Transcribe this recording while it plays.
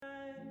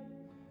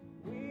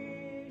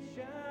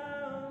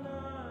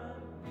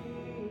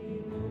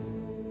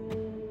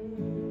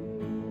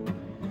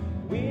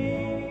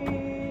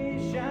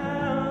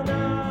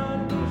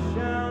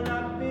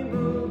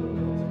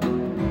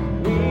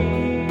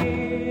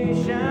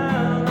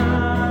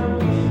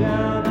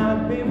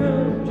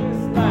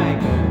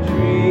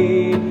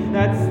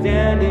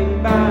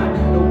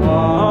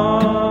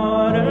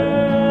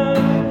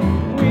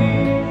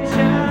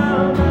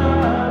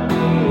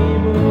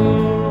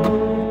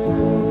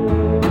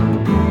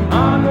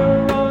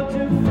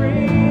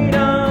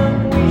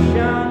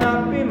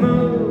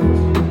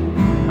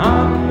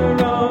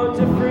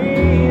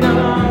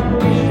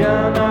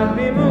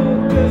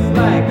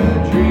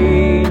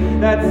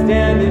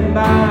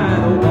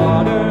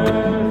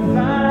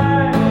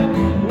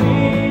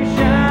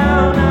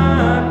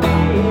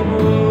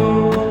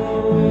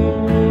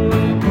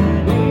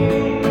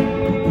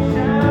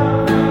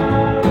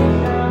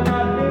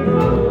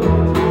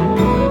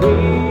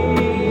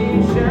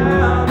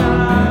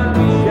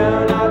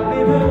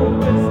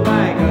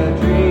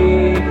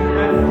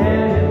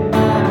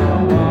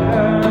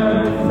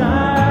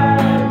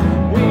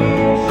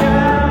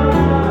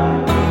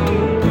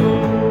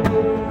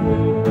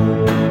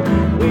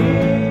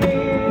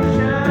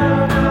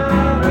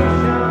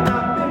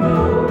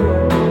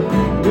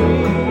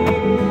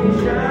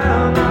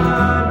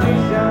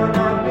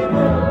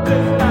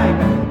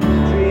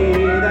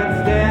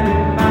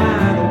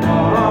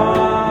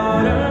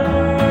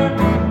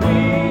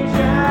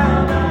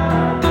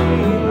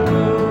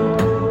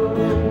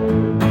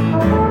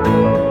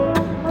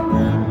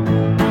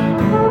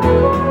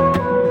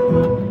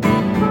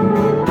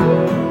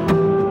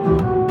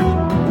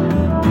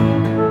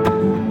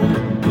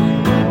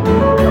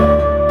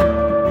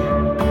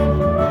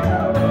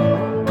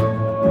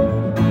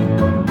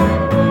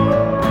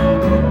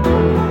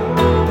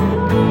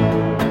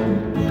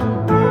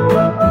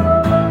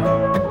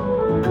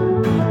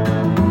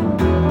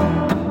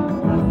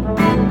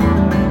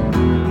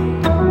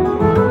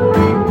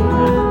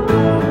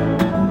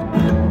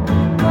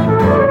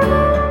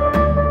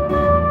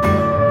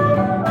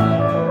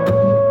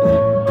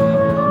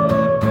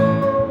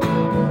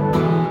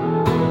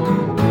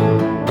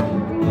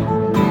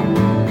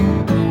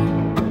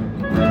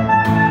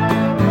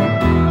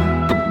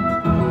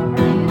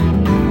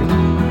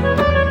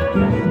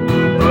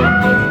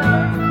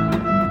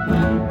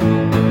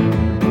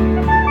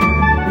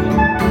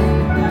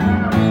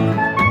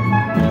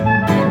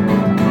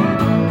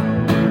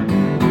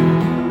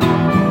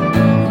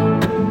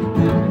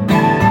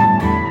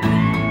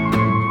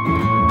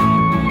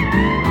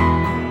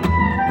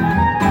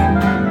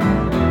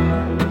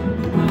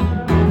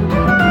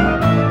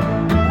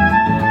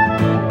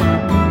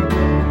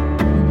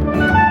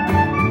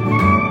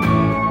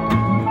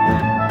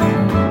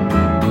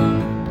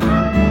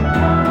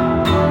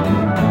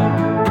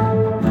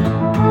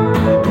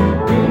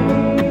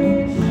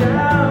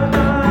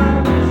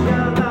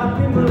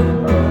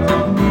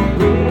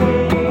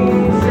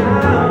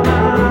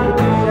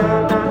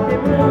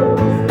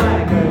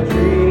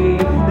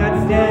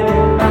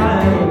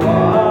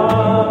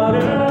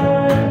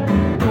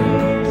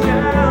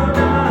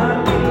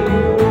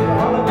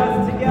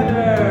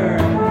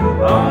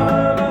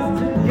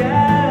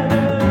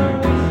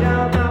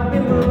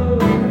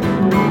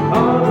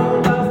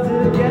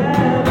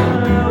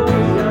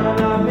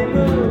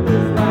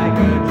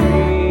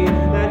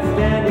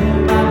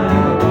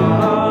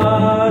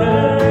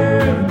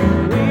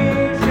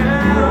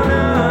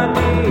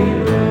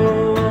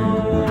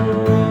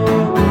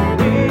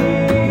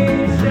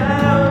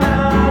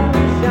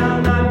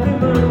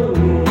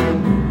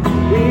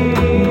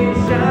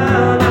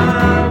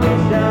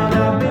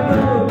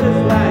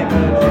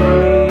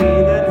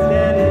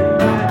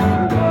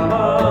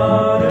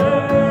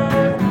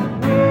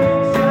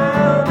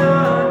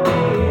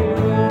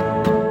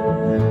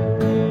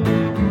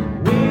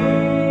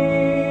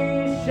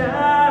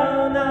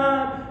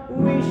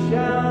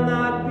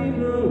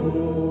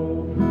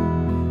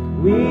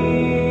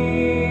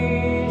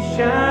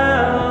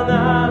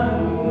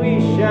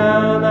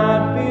shall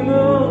not be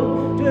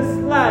moved,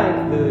 just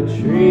like the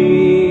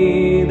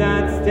tree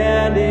that's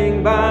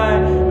standing by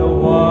the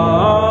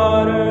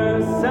waterside.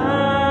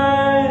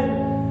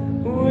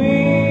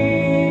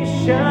 We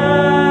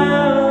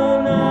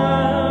shall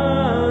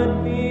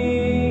not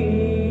be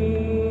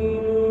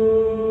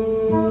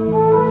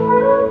moved.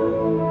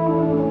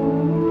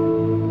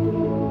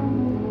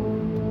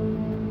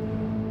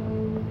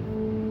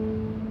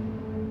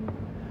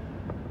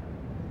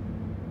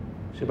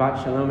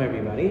 Shabbat Shalom,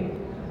 everybody.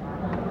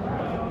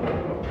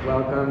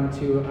 Welcome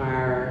to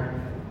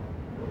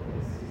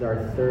this is our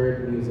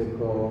third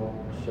musical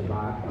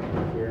Shabbat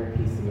here at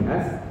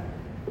PCS.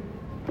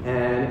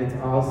 And it's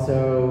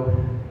also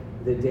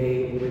the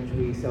day in which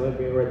we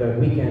celebrate, or the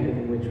weekend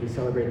in which we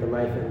celebrate the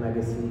life and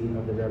legacy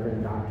of the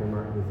Reverend Dr.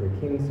 Martin Luther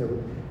King. So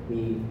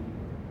we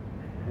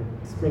have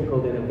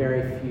sprinkled in a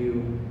very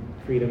few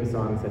freedom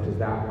songs such as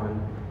that one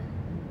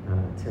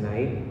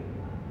tonight.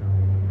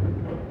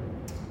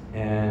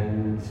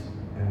 And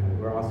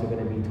we're also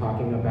going to be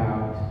talking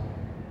about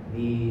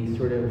the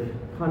sort of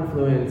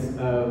confluence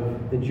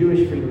of the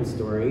Jewish freedom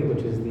story,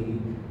 which is the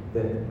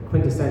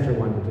quintessential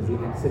one, which is the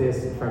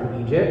Exodus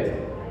from Egypt,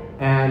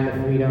 and the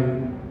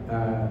freedom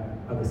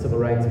of the Civil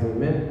Rights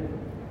Movement,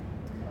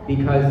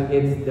 because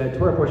the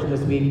Torah portion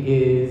this week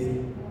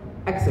is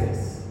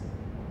Exodus,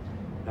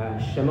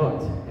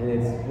 Shemot, and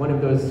it's one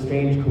of those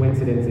strange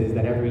coincidences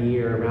that every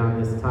year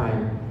around this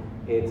time,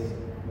 it's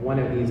one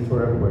of these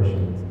Torah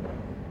portions.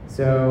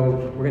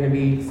 So we're going to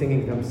be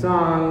singing some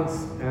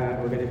songs,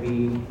 we're going to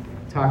be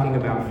talking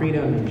about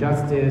freedom and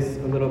justice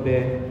a little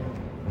bit,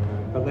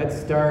 but let's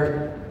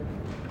start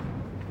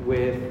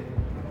with,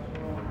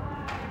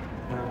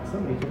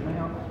 somebody took my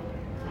out.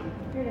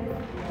 Here it is.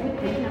 Good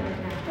page numbers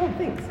now. Oh,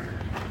 thanks.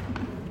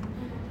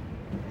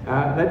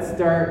 Let's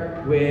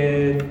start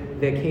with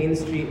the Kane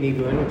Street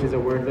Nigun, which is a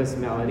wordless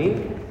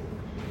melody.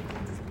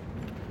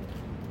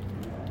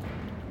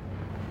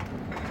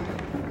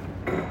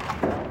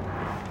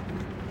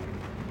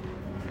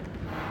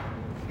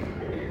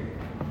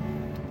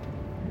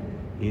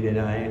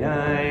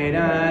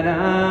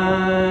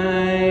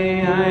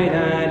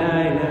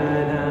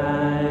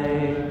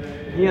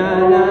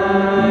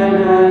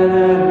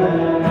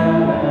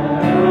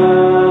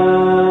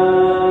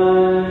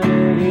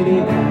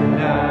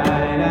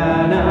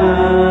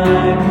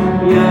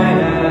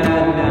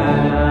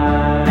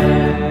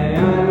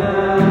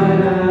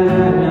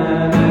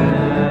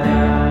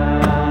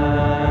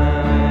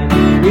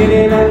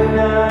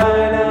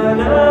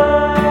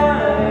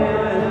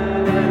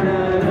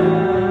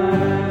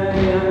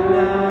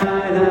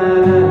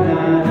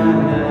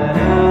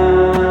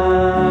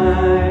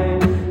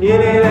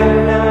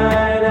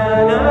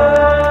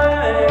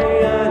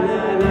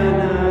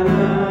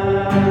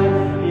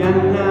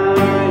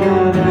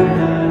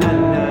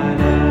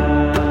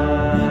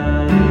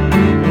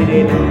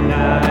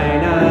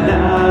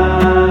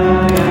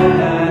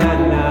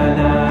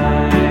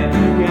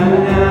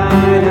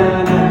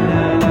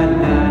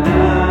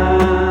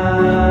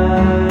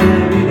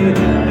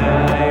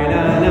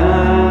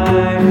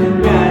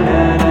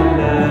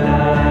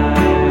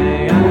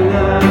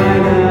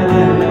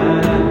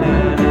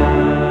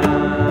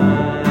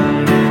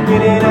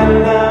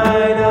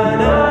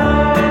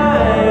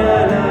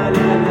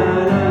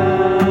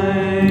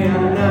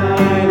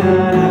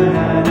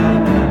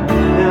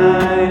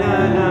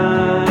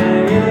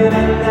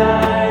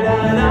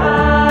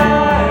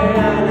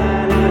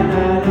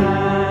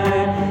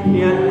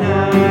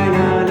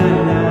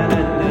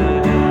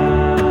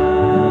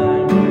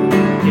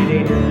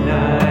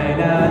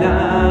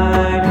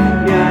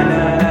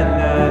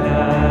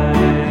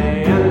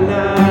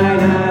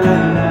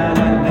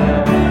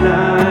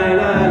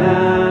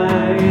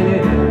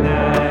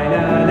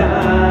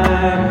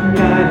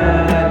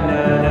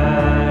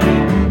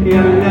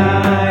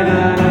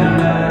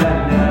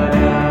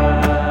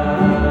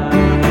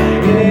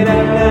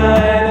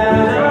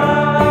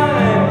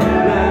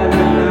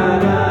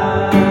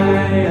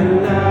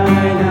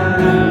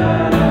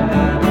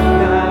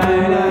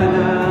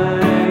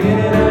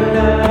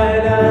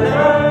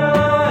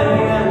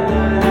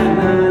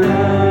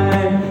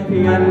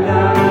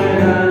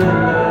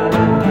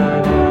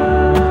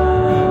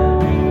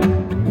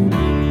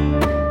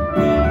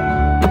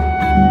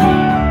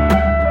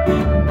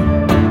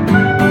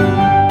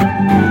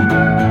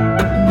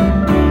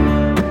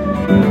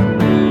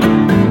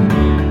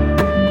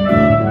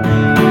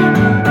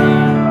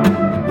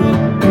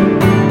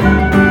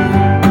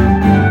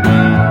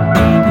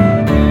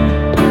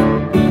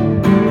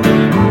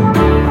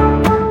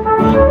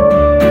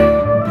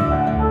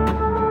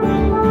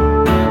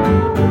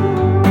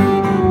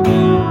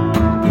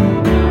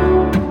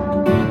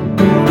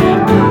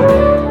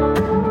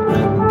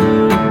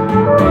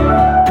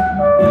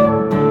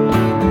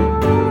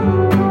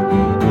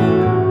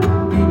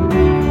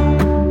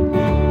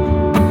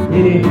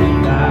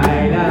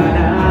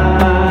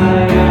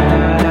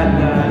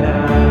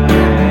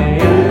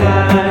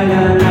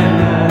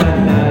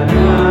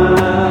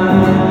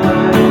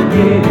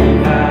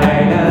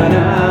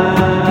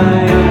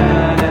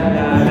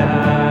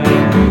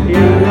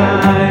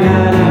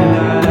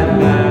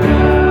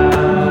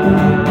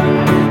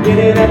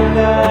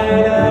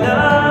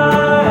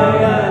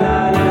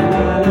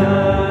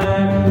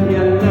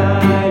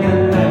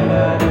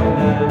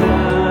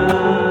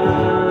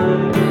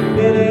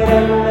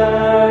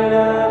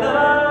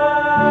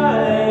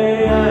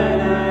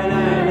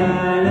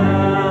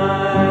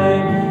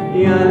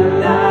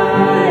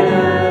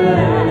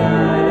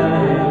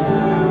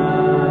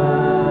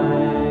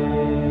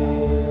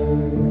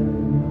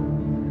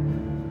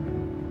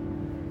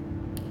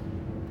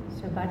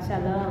 Shabbat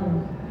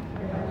Shalom.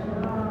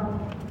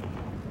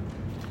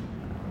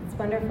 It's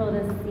wonderful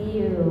to see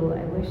you.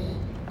 I wish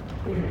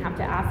we didn't have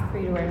to ask for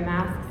you to wear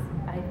masks.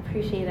 I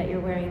appreciate that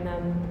you're wearing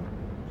them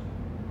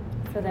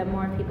so that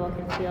more people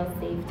can feel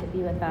safe to be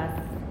with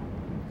us.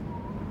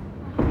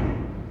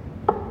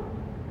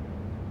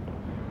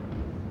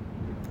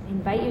 I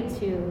invite you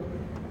to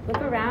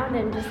look around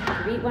and just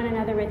greet one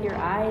another with your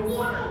eyes.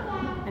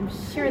 I'm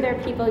sure there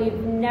are people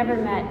you've never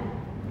met.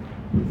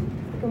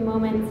 Take a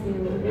moment to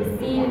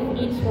receive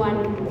each one,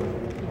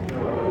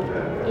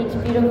 each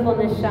beautiful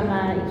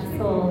neshama, each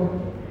soul.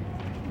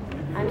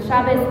 On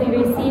Shabbos, we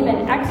receive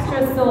an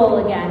extra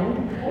soul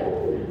again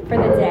for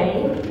the day.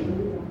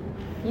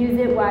 Use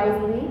it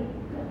wisely.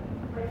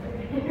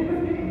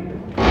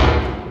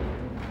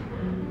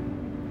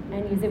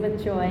 And use it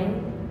with joy.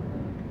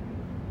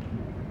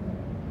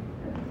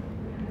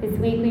 This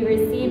week we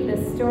received the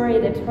story,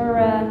 the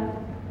Torah,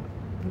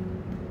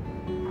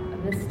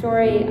 the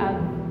story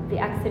of the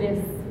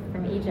Exodus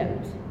from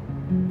Egypt,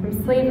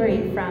 from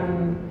slavery,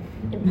 from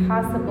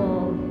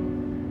impossible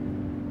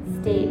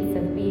states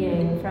of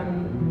being,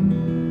 from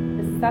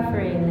the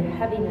suffering, the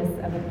heaviness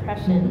of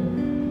oppression,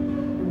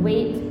 the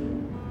weight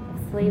of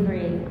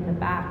slavery on the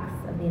backs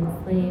of the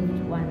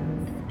enslaved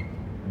ones.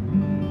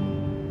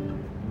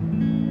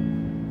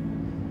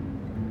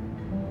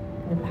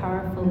 The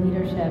powerful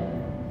leadership,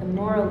 the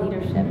moral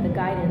leadership, the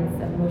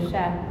guidance of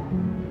Moshe,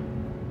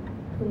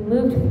 who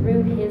moved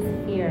through his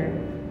fear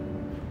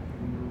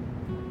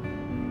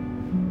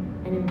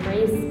and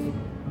embraced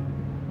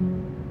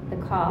the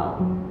call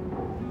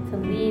to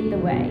lead the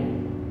way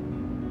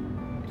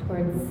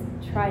towards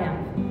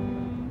triumph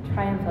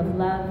of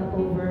love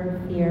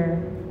over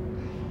fear,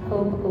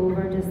 hope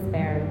over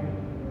despair,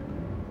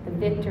 the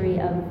victory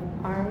of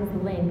arms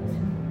linked,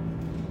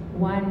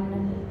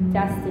 one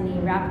destiny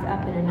wrapped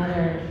up in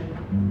another,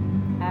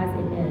 as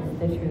it is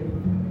the truth.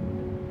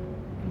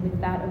 And with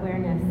that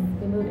awareness,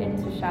 we move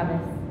into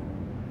Shabbos,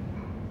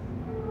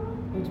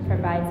 which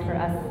provides for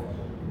us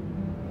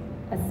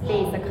a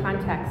space, a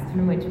context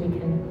from which we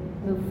can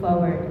move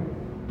forward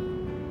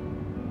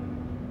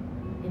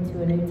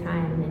into a new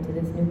time, into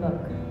this new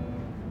book,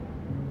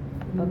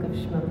 the book of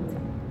Shemot.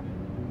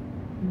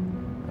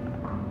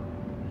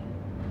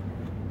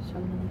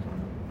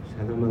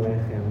 Shalom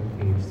Aleichem,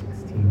 page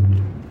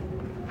 16.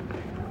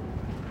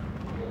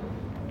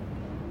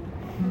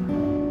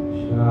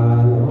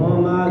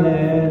 Shalom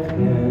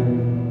Aleichem,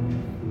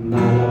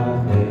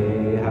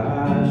 Malachei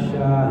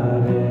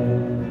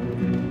HaSharem,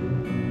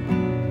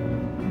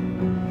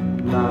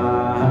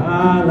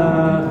 Malachei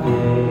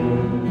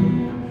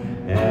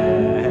Elyon,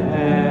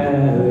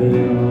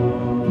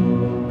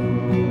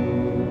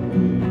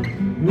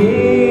 Mi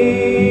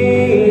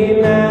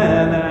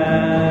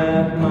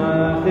Melech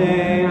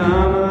Malachei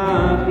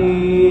Amlachim,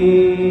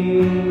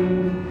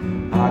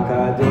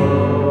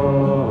 HaKadosh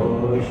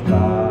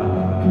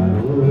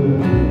Baruch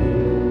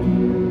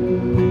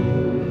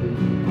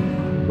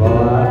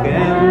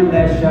Boachem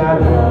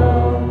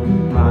leShalom,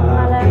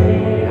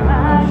 Malachei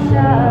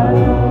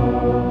HaShalom,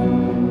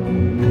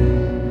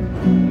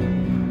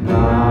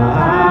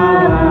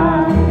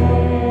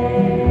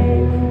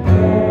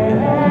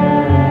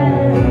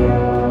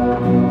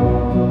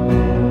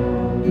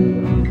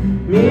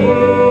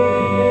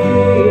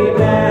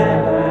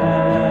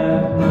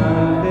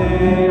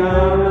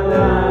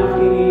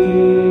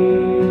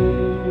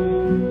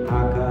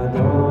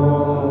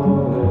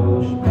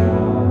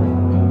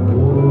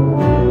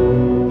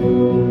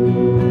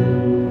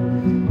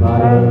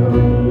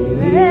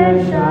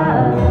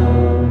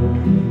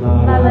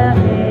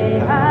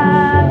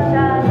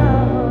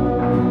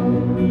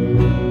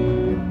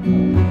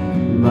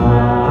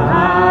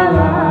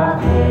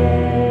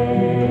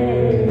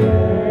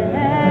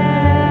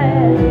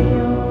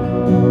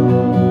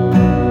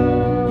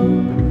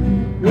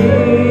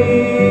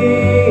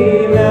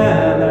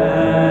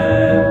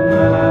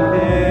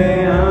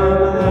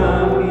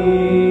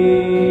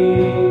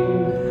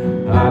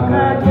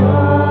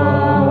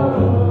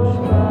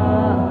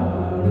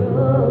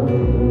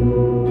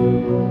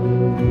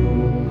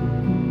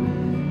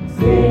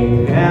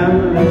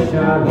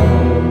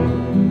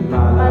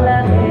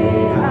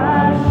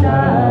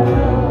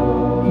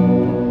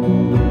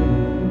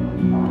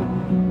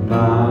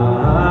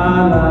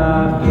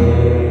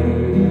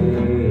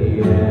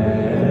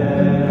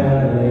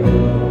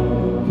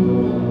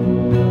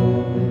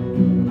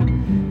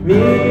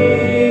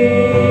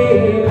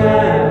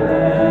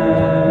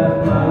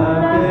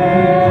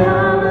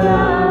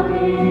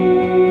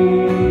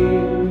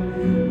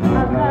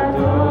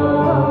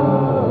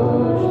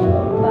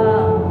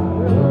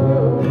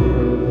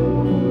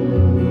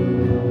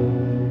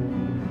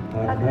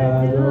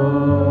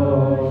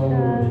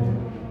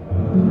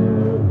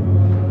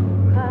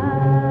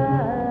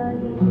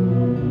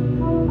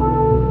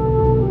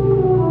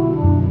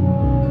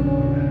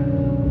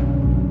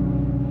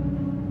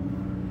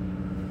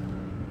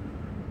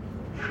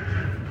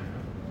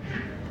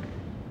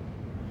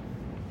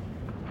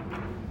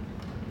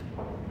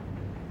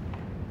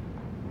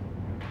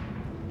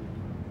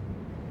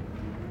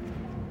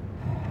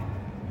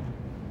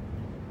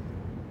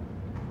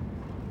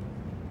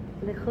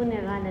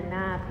 Lichune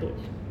Ranana, page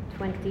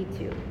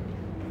 22.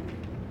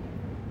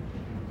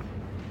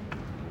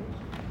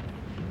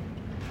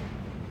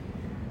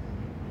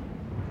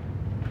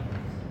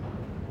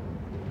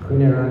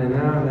 Lichune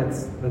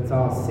Ranana, let's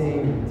all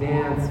sing,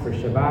 dance for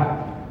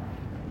Shabbat.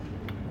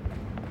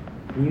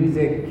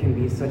 Music can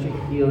be such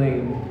a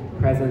healing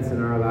presence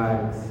in our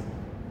lives.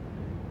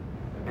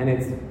 And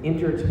it's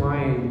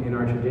intertwined in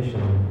our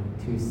tradition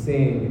to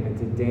sing and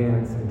to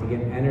dance and to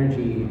get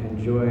energy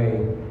and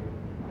joy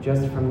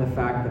just from the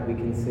fact that we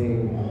can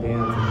sing and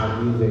dance and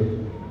have music.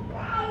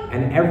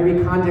 And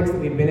every context that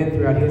we've been in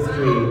throughout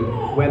history,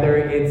 whether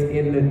it's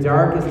in the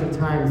darkest of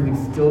times,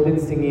 we've still been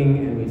singing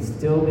and we've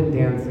still been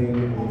dancing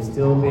and we've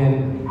still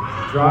been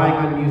drawing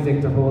on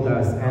music to hold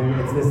us. And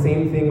it's the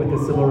same thing with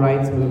the civil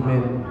rights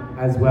movement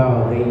as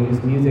well. They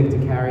use music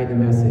to carry the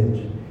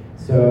message.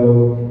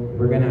 So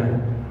we're going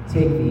to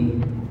take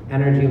the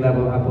energy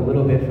level up a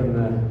little bit from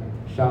the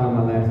Shalom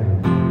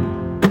Aleichem.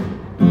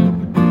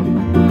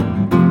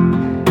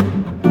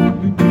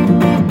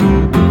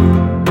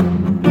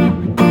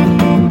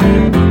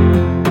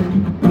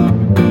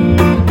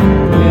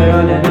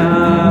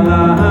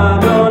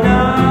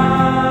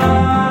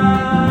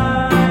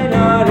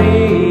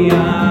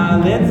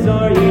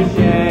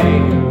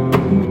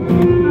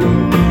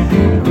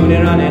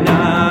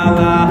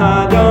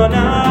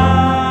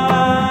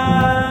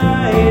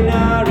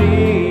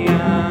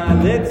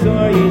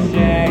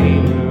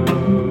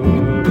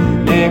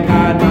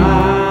 Lekad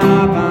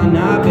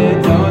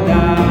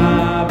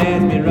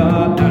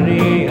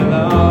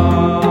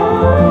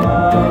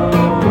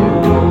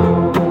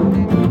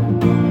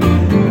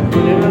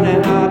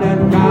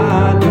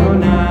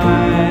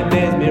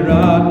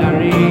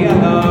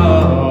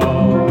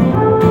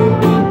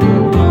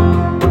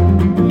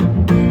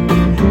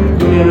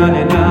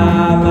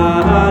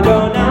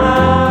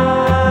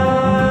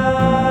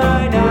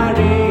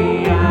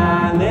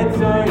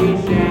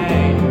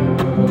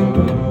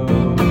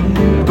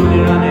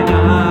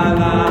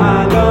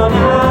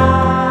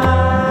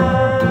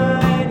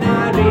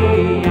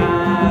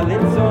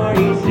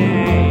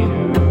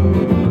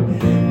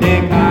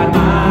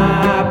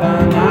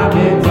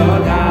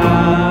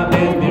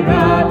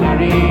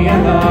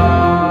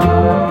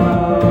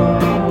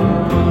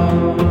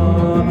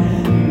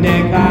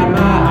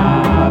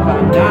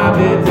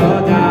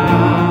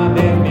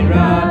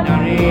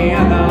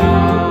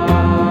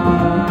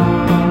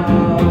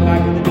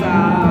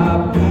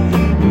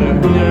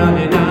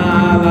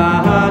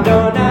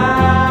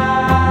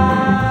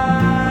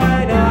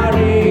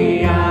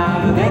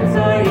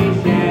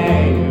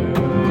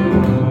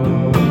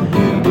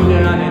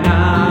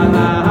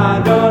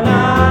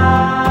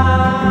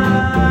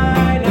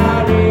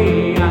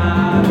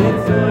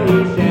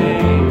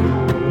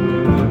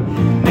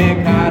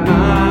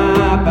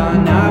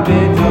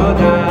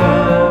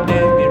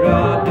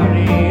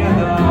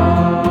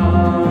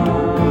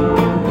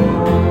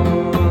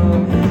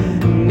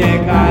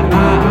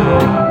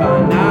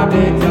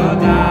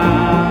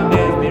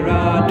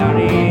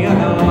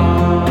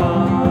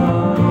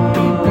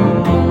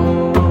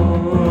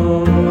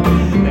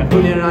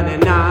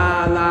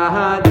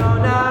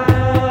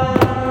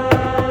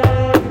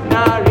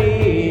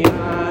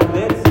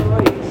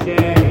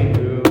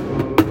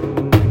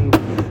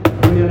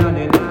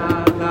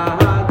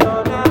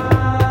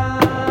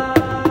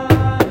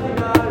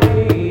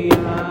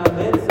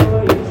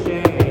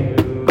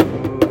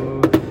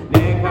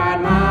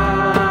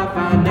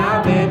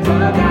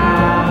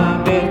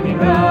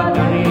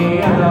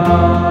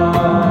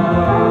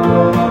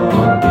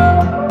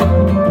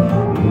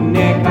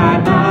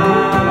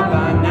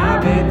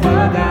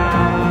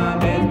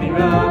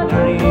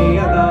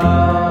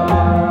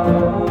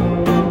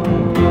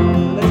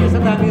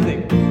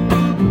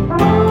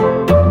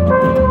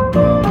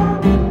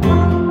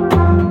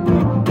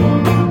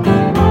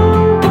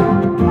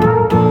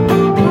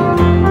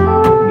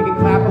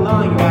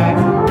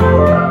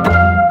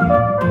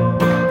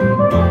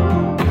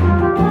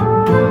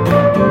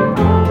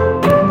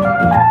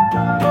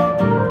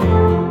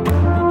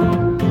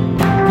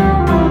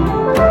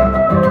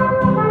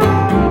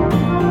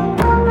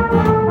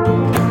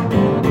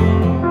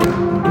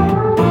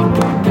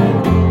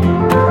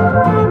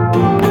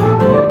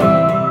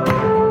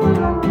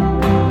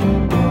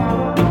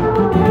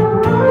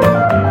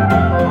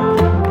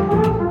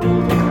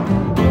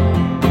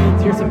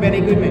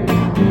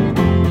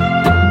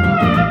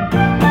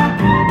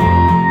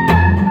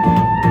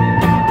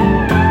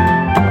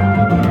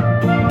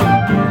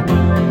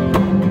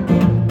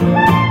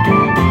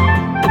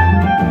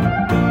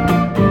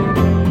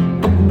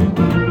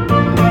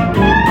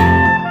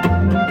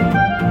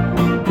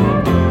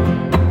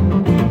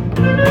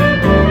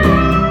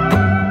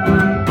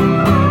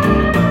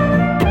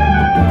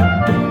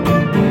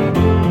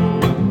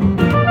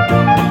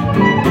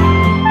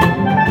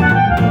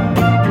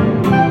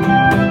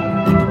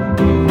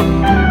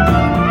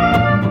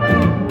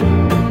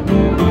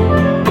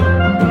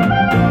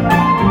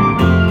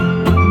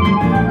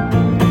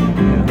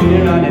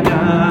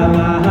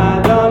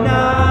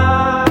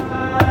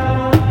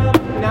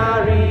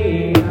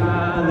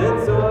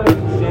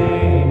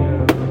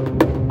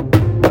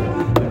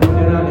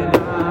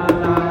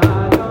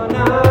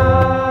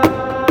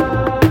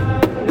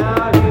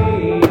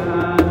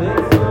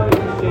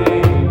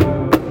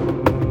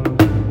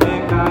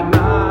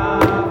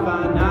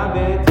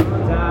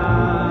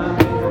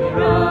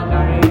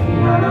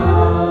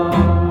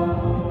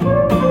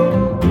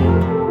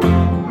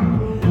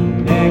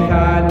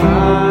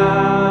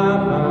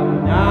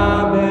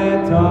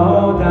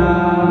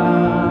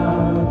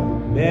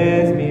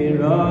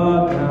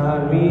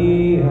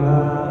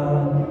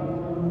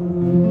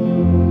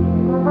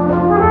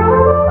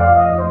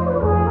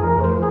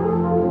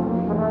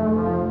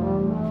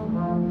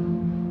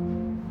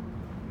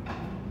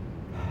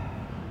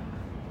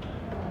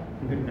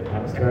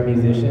to our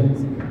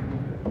musicians.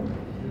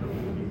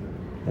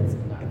 That's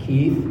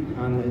Keith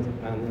on the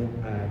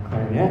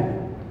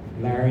clarinet,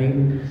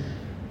 Larry,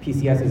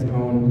 PCS's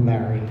own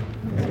Larry,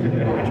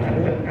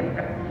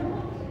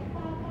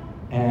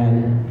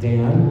 and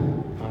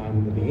Dan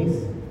on the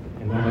bass,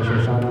 and Rabbi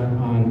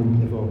Shoshana on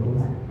the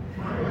vocals.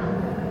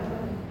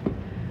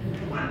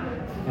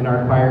 And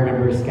our choir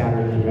members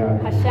scattered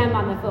throughout. Hashem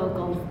on the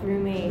vocals through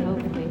me,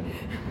 hopefully.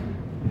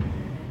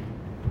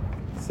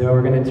 So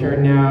we're going to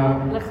turn now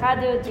Lecha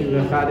Dodi. to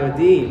Lecha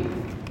Dodi.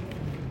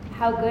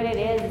 How good it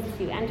is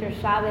to enter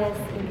Shabbos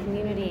in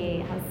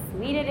community. How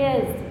sweet it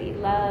is to be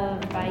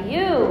loved by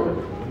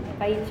you,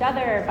 by each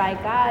other, by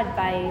God,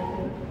 by,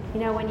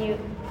 when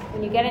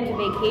you get into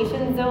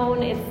vacation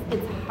zone,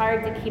 it's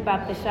hard to keep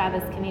up the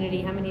Shabbos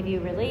community. How many of you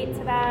relate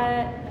to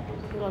that?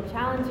 It's a little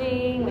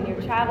challenging when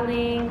you're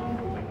traveling.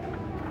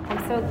 I'm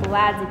so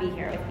glad to be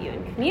here with you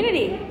in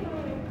community.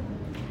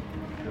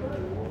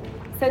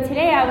 So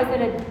today I was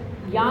at a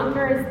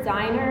Yonkers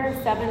diner,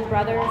 7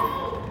 brothers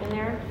in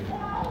there.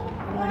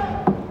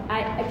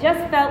 I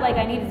just felt like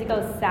I needed to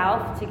go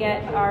south to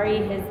get Ari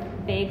his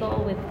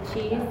bagel with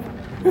cheese.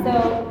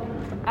 So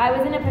I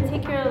was in a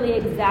particularly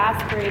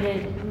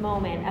exasperated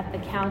moment at the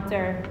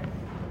counter,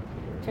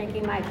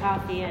 drinking my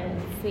coffee and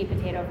sweet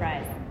potato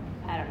fries.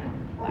 I don't know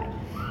why.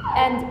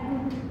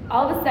 And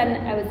all of a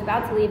sudden, I was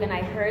about to leave, and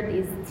I heard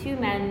these 2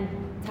 men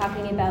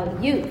talking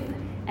about youth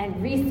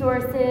and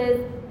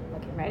resources.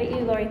 Looking right at you,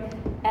 Lori.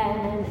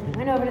 And I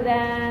went over to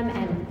them,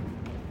 and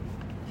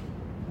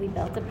we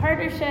built a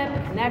partnership,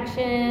 a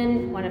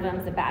connection. One of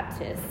them's a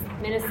Baptist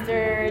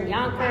minister in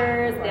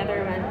Yonkers. The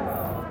other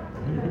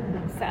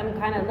one's some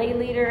kind of lay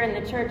leader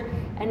in the church.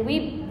 And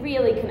we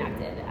really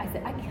connected. I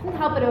said, I couldn't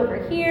help it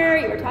over here.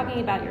 You were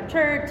talking about your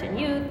church and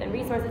youth and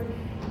resources.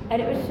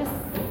 And it was just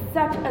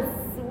such a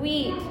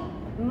sweet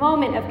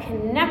moment of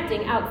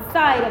connecting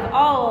outside of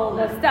all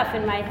the stuff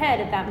in my head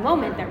at that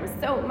moment. There was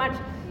so much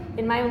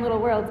in my own little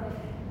world.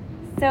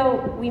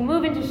 So we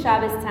move into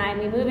Shabbos time,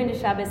 we move into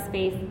Shabbos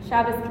space,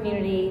 Shabbos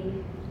community,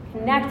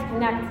 connect,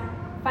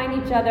 find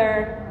each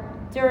other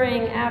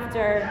during,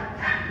 after,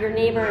 your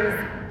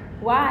neighbors.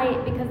 Why?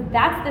 Because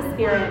that's the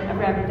spirit of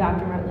Reverend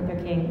Dr. Martin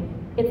Luther King.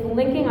 It's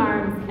linking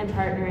arms and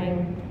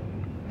partnering.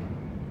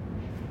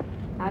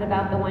 Not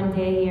about the one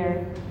day a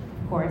year,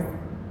 of course.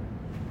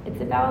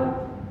 It's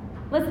about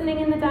listening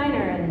in the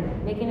diner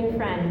and making new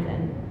friends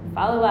and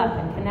follow up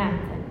and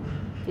connect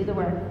and do the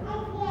work.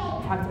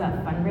 Talked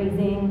about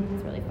fundraising.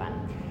 It's really fun.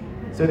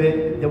 So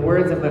the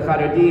words of Lecha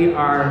Dodi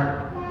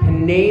are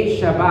Pnei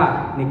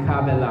Shabbat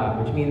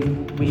Nikabela, which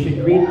means we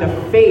should greet the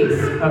face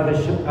of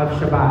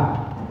Shabbat.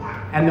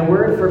 And the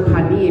word for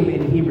panim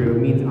in Hebrew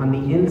means on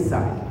the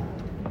inside,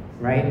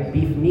 right?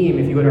 Bifnim,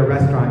 if you go to a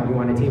restaurant, you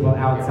want a table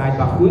outside,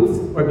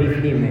 bachutz or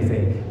bifnim, they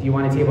say. Do you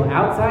want a table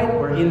outside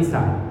or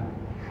inside?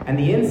 And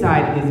the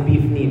inside is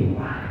bifnim.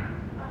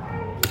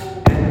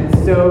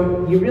 And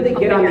so you really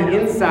get on the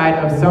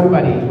inside of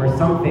somebody or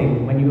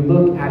something when you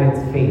look at its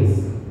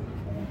face.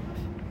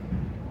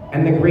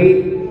 And the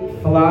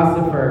great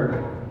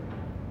philosopher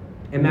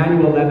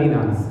Emmanuel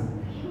Levinas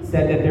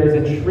said that there's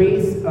a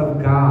trace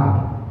of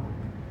God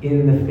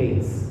in the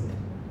face.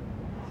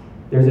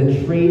 There's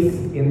a trace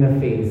in the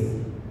face.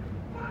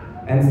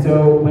 And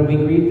so when we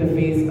greet the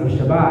face of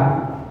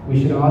Shabbat, we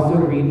should also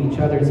greet each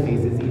other's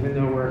faces, even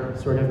though we're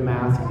sort of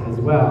masked as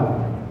well.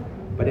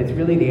 But it's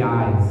really the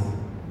eyes.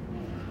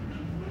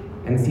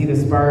 And see the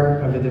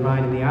spark of the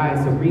divine in the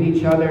eyes. So greet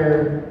each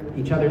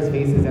other's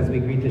faces as we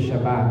greet the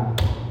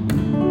Shabbat.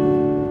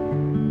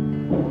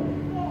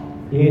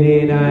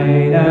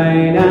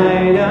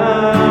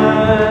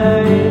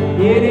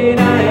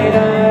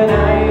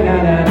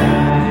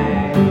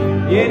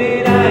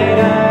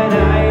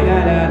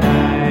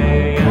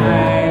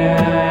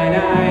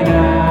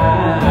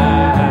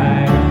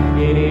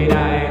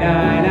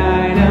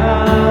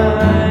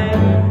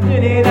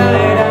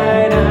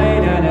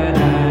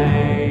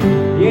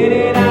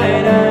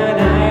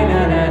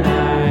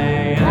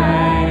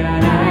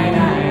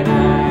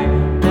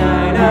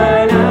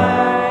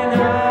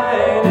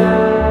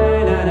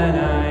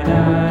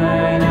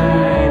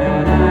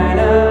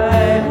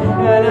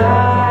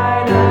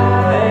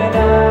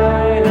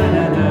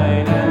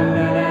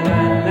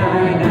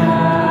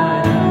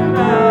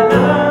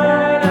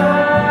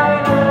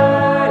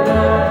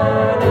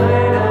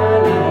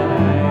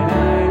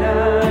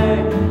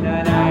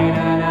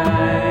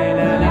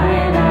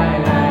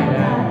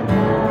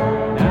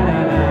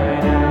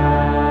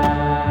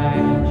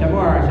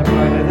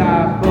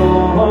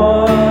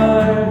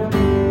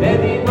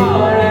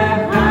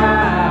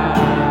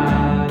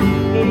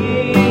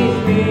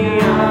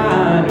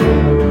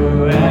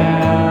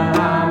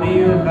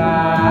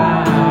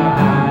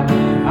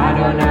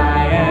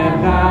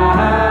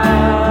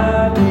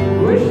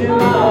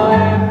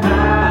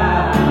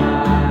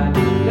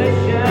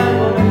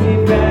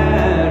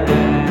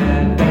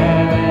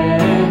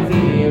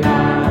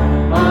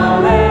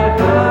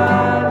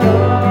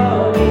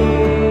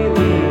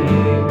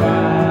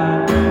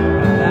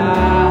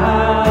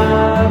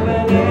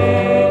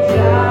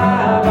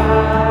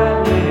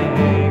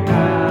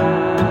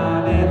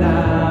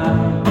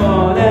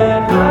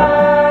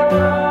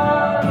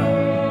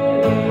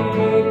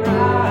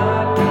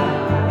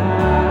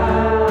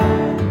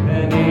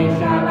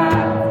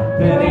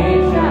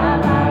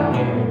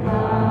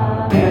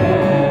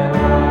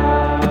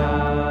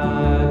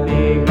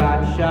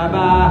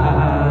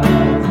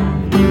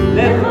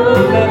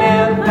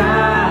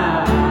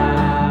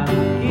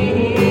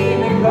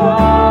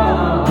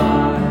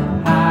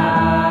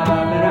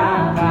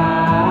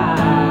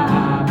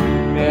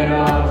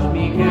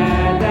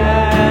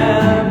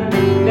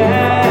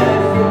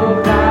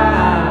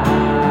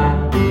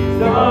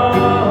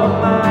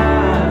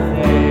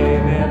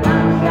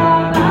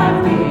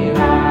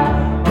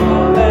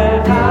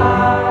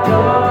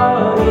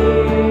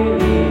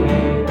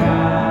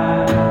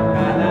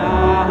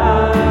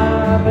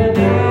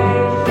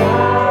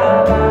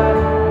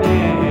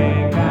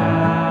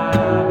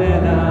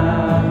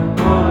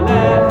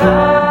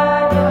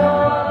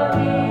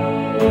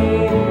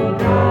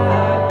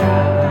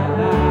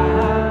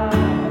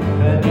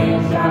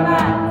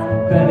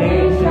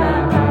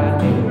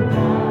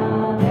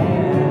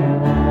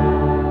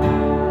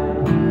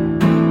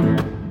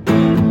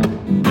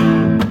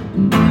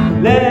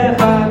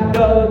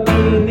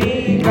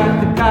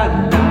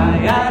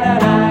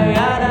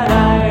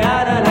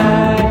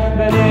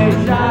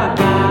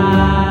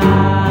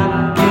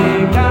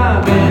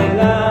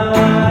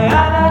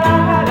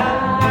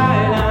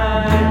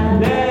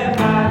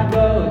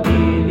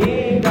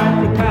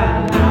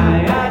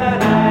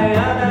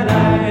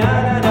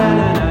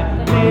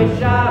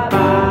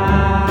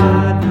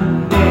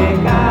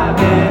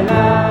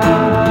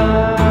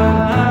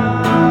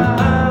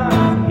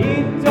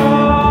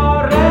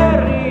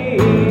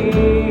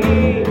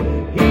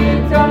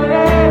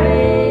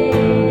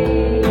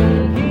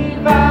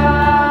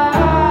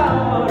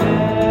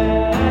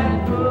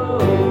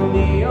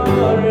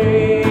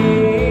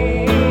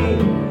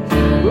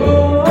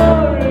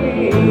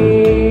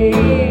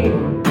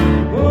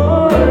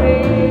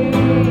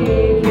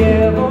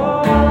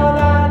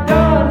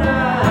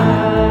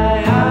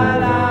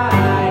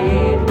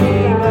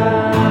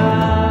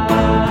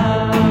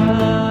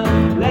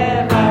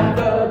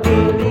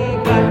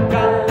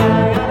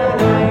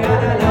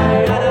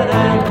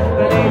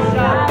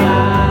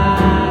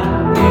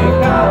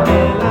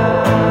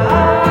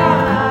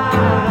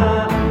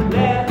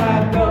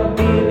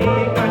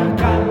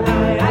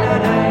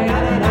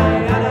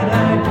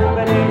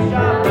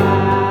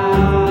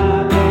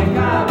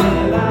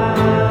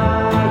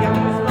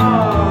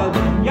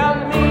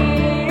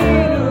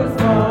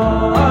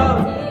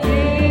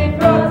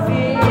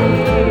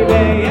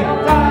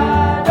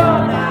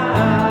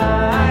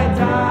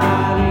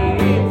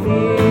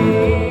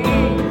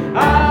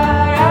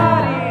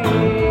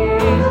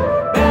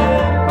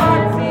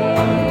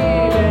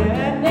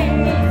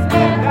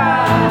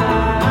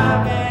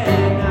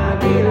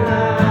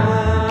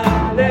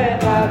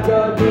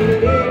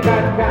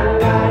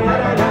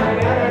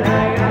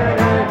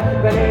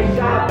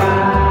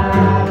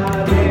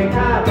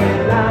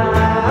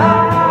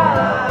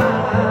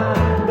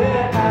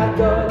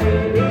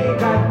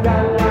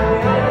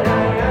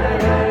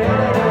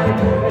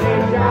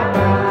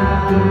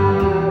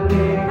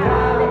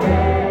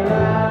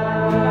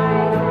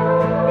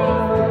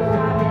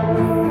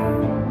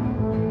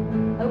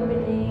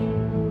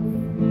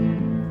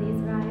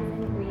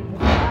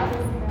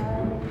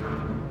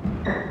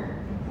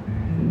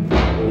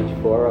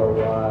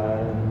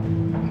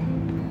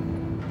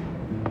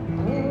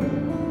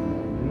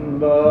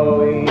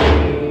 Boi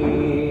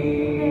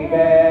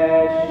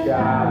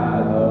Beshalom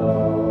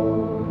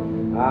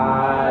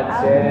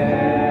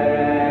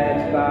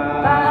Atzeret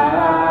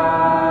Ba'ala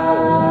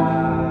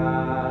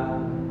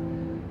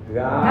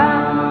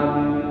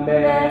Gam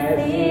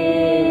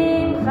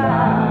Besimcha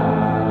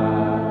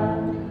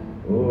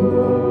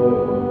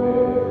U'B'Sov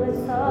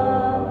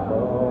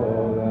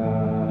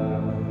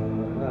Olam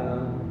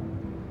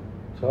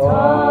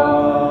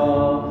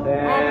Tov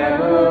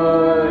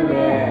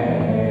Emunei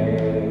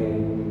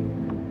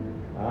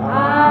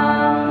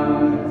Am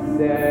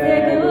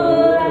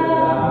Segula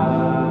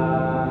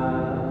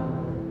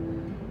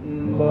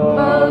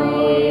Boi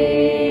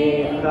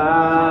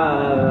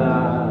Chala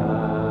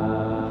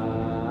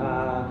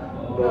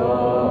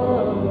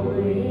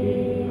Boi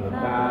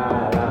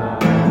Chala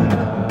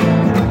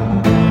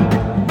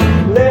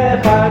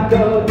Lecha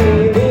Dodi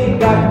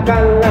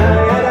Likakala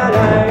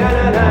Yadala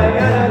Yadala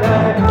Yadala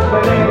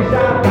B'nei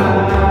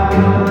Shabbat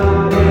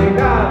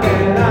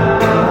Likakela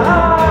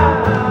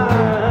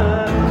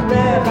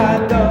Lecha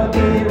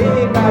Dodi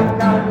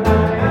Likakala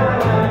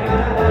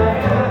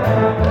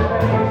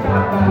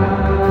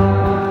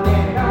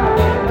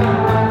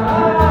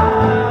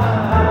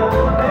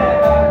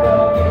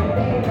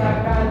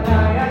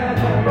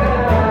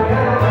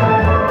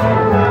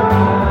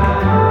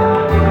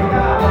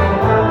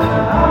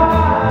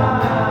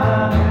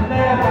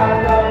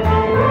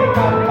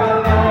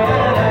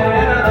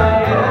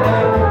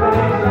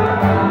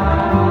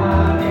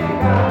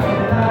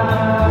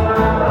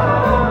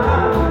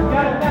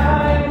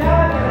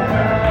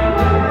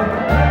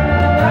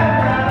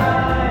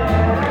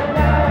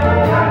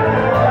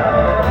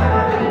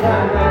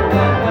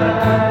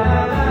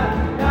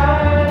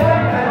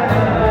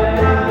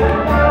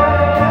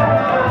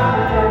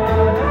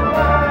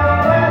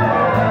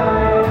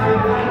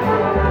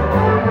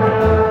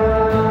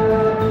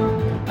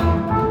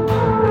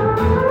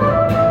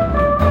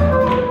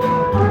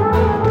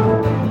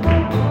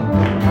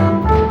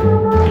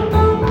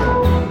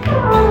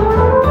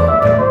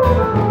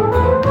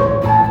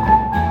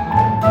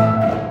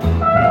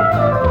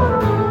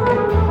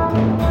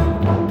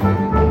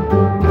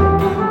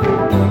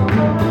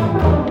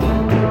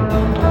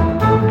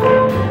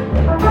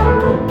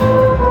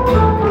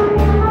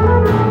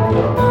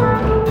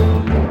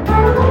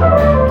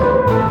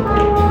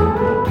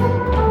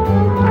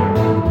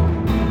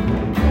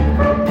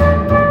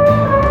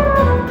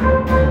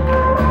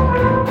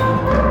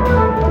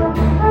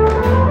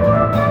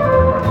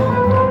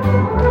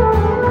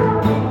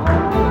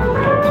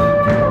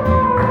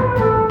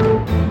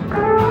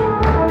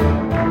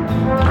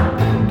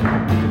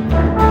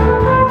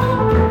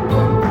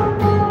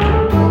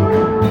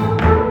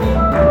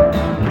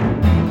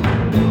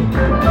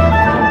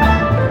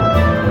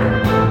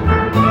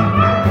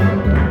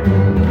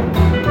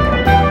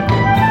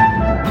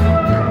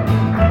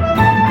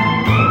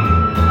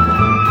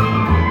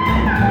Yadala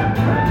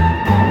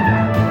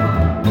Yadala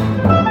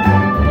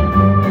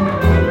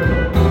B'nei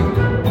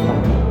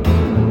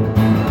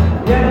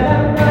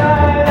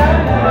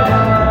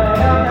Shabbat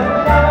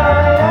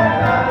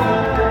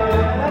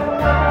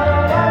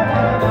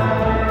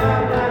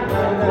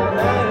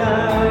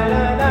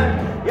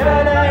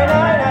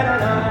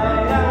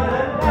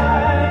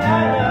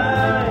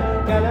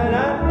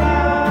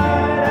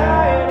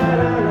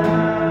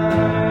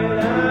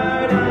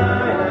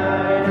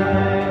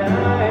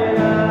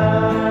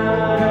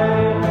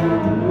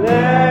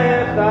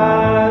Lecha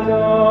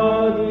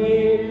Dodi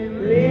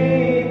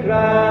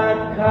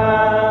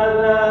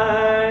Likakala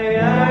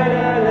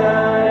Yadala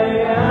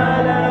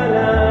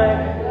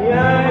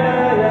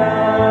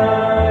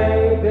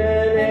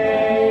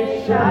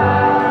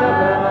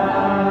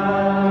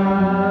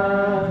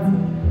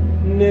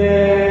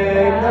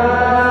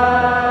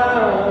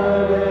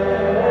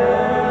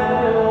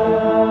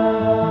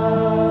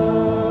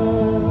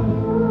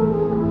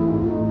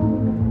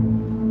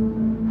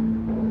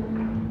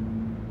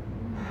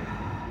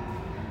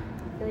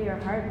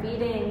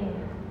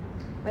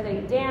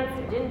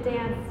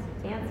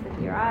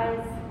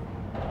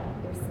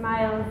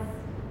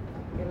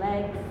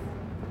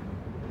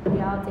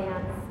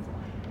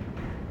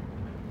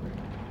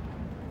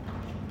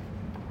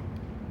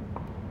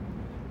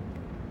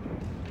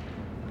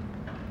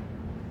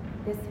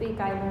This week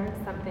I learned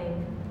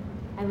something.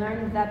 I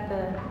learned that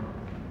it's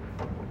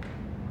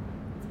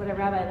what a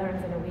rabbi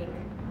learns in a week,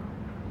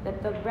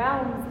 that the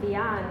realms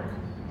beyond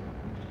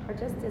are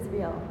just as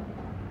real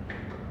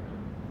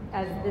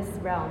as this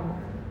realm.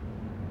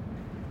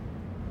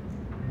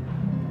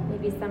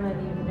 Maybe some of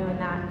you have known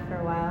that for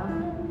a while.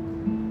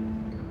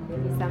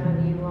 Maybe some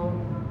of you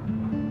won't.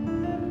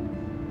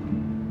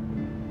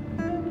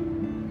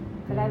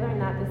 But I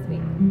learned that this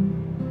week.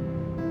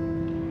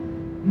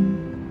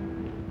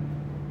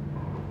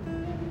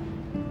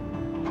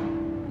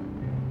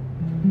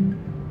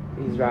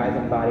 Please rise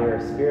in body or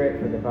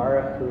spirit for the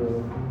Baruch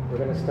Hu. We're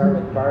going to start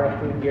with Baruch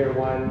Hu Year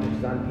 1, which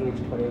is on page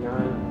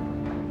 29.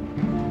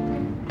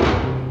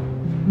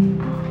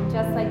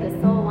 Just like the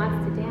soul wants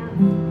to dance,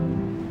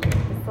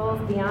 the souls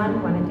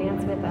beyond want to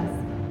dance with us.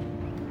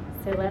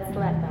 So let's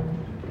let them.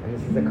 And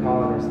this is a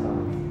call and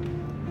response.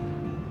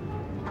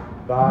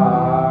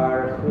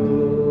 Baruch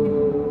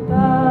Hu,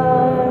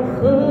 Baruch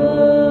Hu,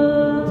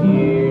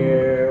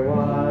 dear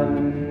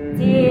one,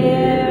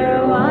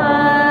 dear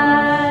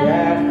one,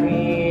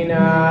 Shekhinah,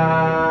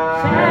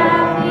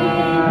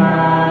 Shekhinah,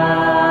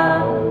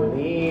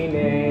 holy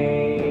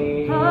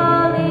name,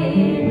 holy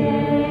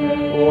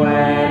name.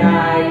 when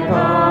I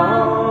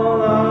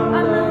call on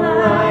the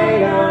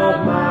light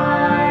of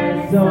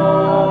my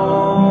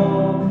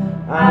soul,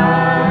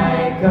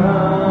 I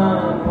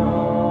come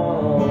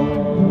home.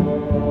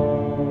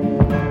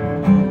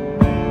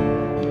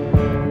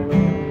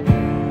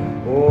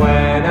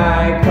 When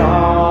I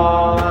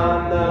call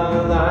on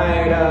the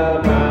light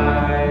of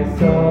my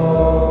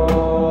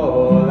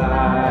soul,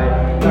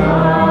 I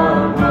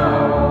come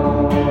home.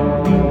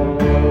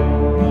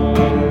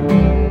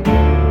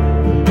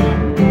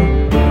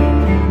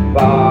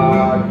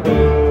 Baruch Hu,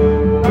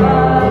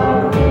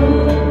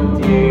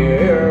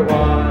 dear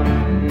one,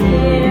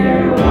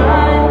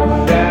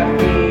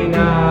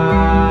 Shekhinah,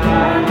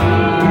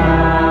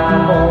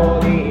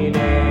 holy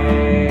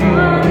name.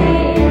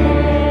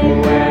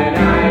 When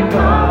I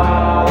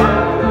call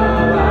on the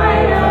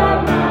light of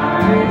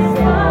my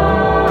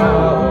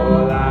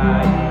soul,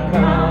 I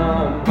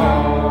come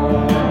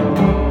home.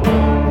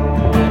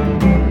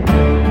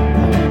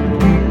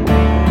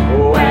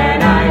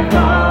 When I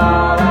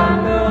call on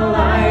the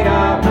light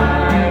of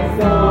my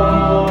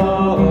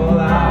soul,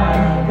 I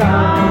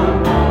come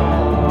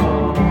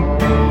home.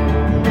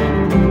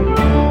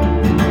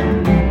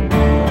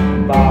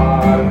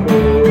 Baruch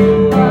Hu,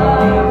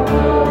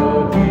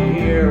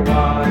 dear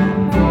one,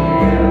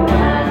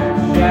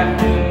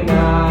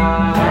 Shekhinah,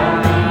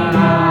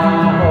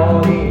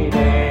 holy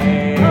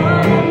name.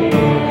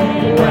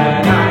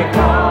 When I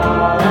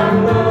call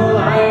on the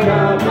light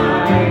of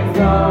my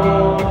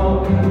soul,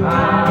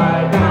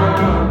 I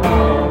come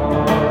home.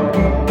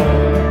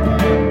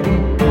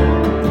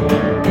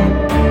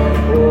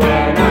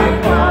 When I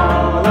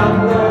call on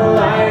the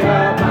light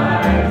of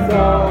my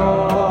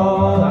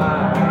soul, I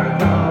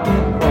come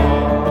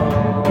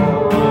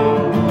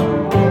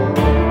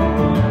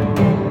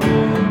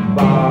home.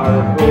 Baruch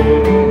Hu,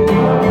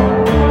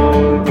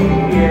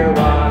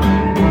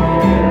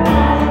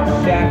 dear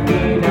one,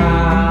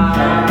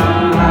 Shekhinah,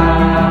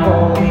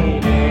 holy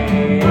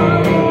name.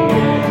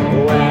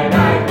 When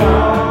I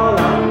call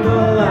on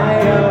the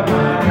light of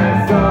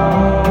my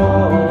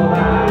soul,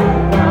 I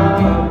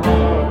come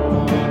home.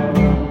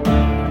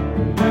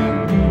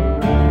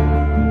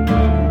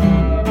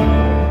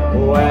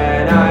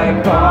 When I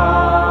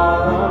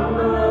call on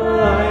the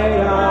light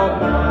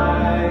of my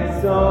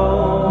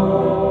soul,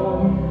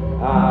 I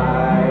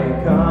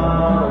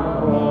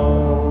come home.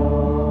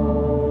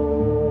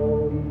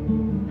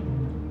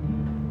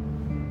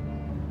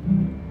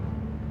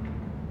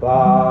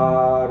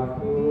 Baruch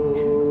Hu,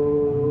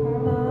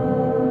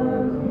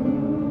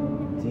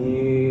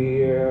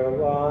 dear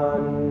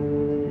one,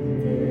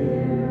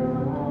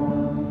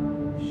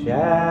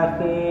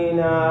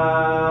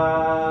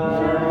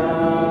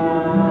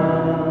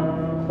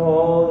 Shekhinah,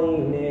 holy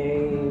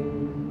name.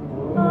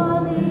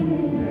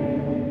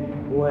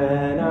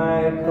 When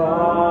I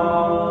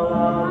call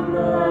on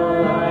the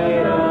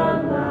light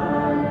of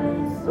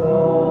my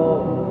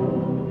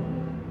soul,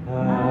 I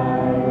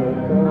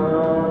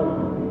come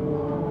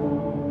home.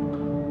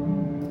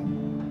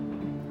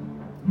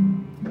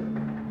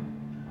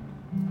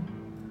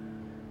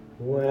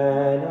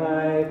 When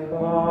I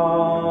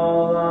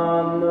call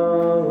on the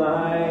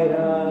light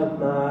of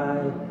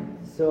my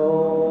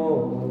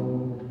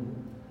soul,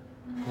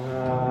 I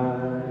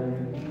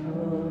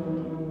come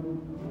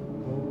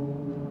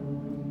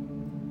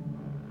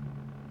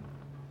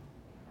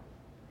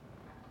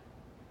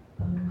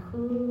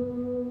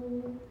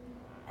Baruch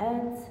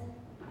et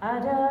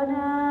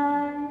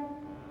Adonai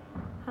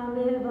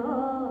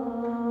Hamivorach.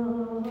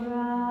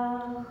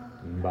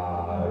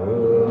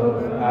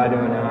 Baruch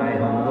Adonai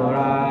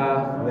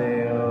Hamvorach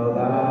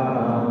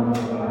Leolam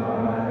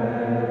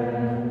Vaed.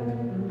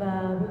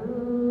 Baruch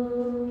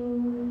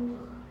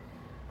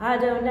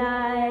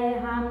Adonai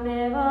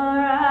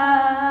Hamivorach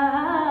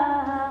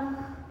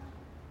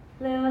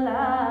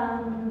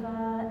Leolam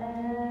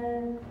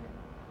Vaed.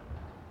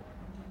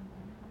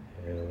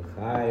 El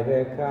Chai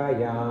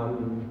V'Kayam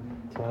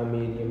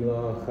Tamid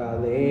Yimloch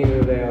Aleinu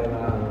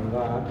Leolam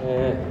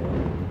Vaed.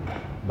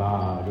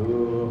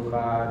 Baruch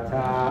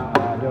Atah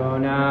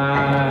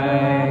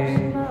Adonai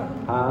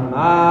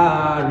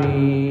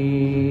Hamarim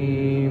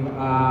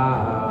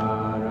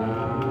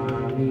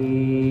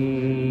Aramim.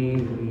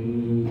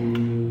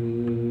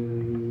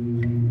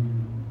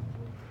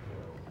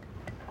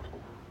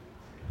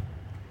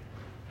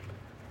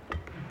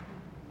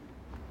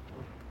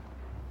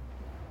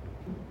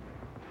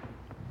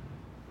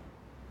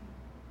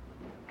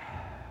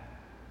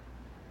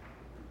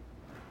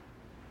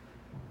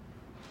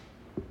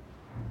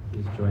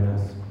 Please join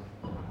us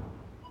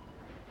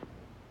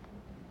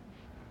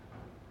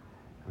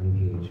on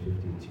page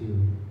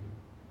 52.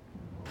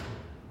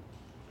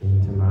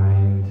 Bring to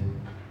mind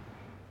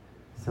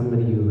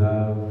somebody you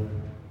love,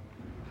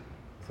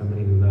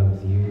 somebody who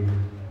loves you.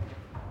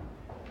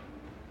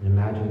 And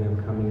imagine them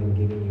coming and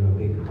giving you a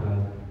big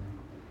hug.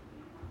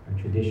 Our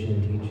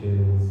tradition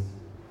teaches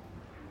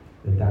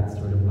that that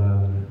sort of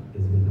love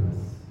is with us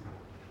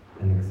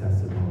and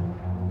accessible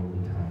all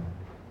the time.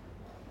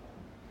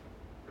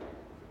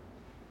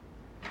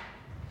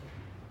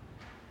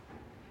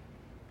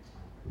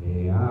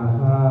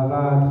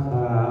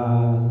 Ve'ahavatcha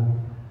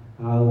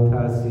al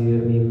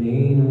tasir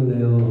mimenu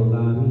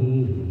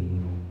leolamim.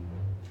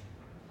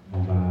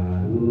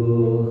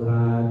 Baruch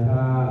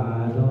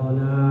atah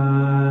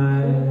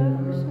Adonai,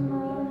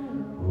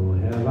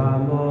 ohev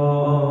amo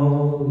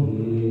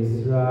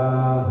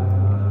Yisrael.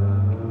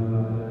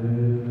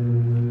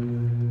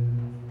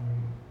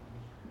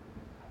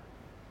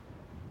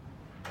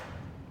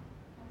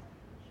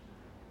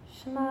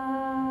 Shema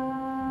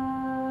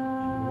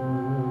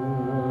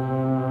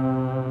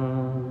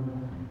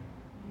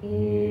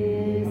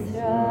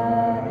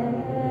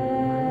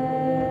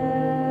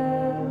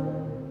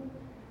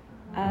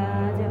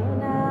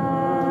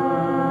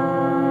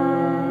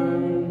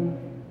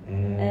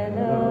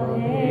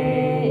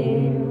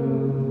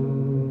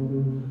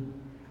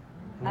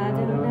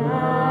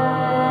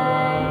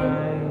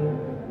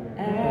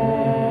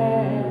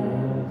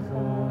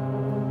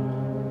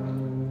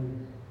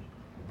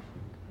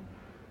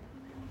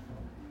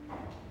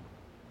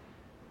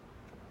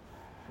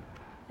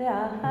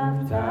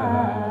ואהבת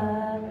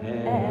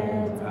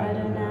את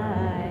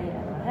אדוני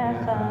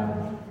אלוהיך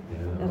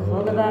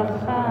בכל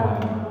לבבך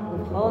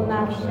ובכל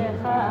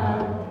נפשך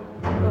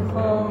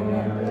ובכל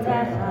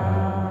מאודך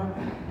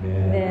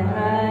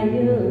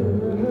והיו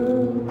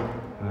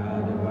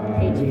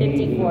page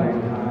 54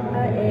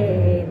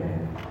 האלה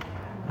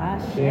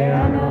אשר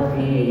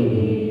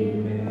אנוכי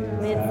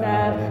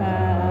מצווך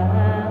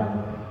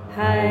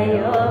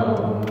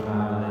היום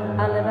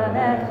על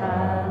לבביך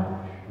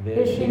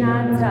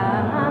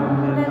ושיננתם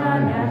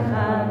לבניך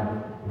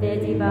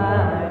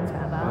ודיברת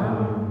בם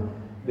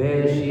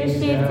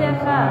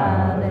בשבתך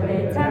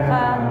בביתך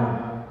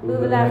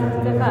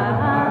ובלכתך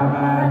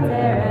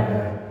בדרך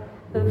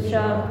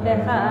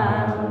ובשוכבך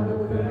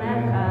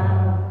ובקומך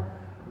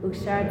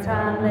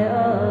וקשרתם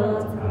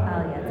לאות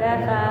על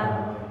ידיך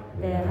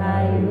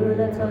והיו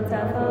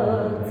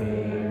לתותפות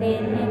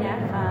בין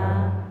עיניך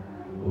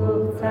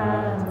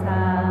וכתבתם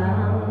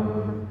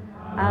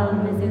על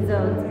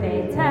מזוזות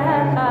ביתך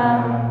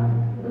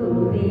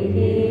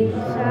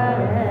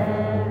ובשעריך.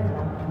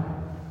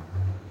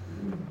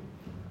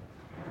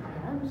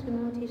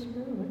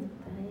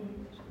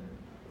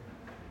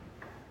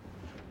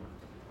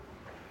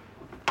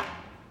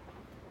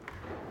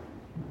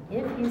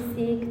 If you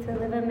seek to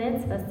live a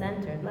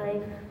mitzvah-centered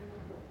life,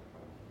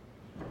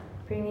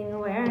 bringing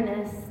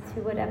awareness to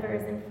whatever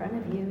is in front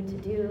of you to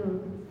do,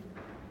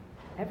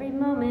 every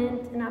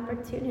moment an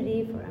opportunity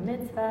for a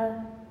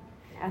mitzvah,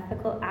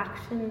 ethical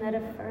action that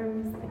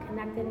affirms the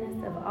connectedness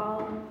of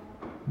all,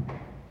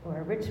 or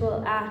a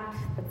ritual act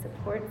that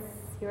supports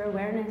your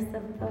awareness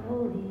of the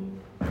holy.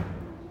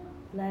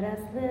 Let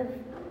us live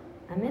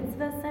a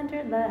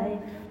mitzvah-centered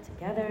life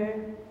together,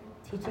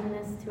 teaching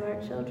this to our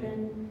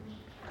children,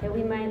 that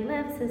we might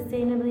live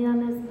sustainably on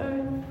this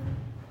earth.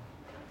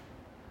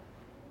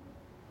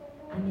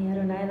 אני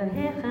אדוני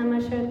אלוהיכם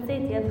אשר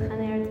הוצאתי אתכם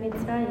מארץ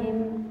מצרים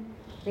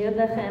להיות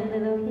לכם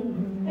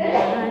לאלוהים.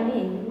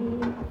 אני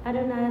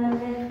Adonai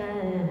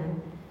Elohechem,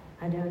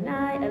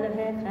 Adonai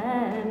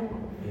Elohechem,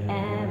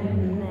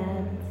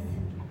 Emet.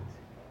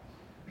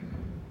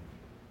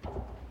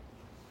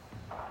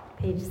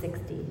 Page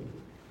 60.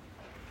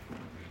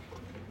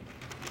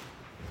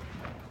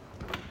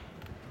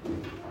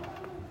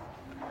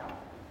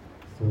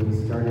 So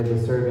we started the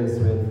service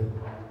with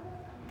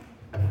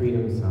a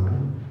freedom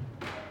song.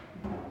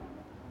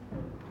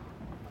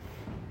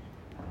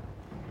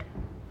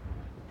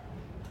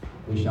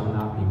 We shall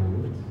not be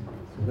moved.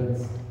 So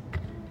let's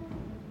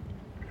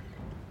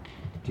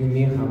do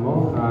Mir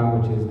Hamocha,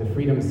 which is the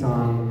freedom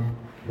song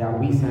that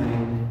we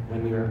sang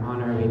when we were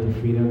on our way to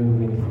freedom,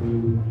 moving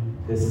through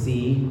the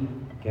sea,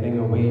 getting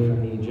away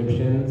from the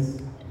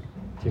Egyptians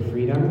to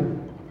freedom.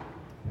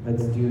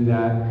 Let's do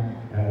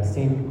that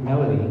same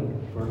melody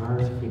for our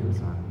freedom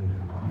song.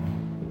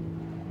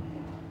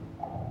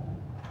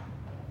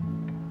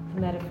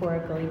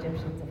 Metaphorical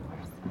Egyptians, of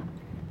course.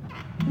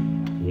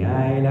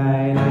 Yai,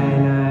 nai, nai,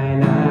 nai,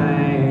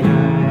 nai,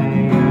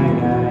 nai, nai,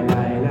 nai,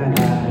 nai,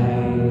 nai.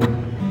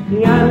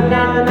 Yan,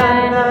 na, na,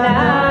 na,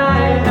 na.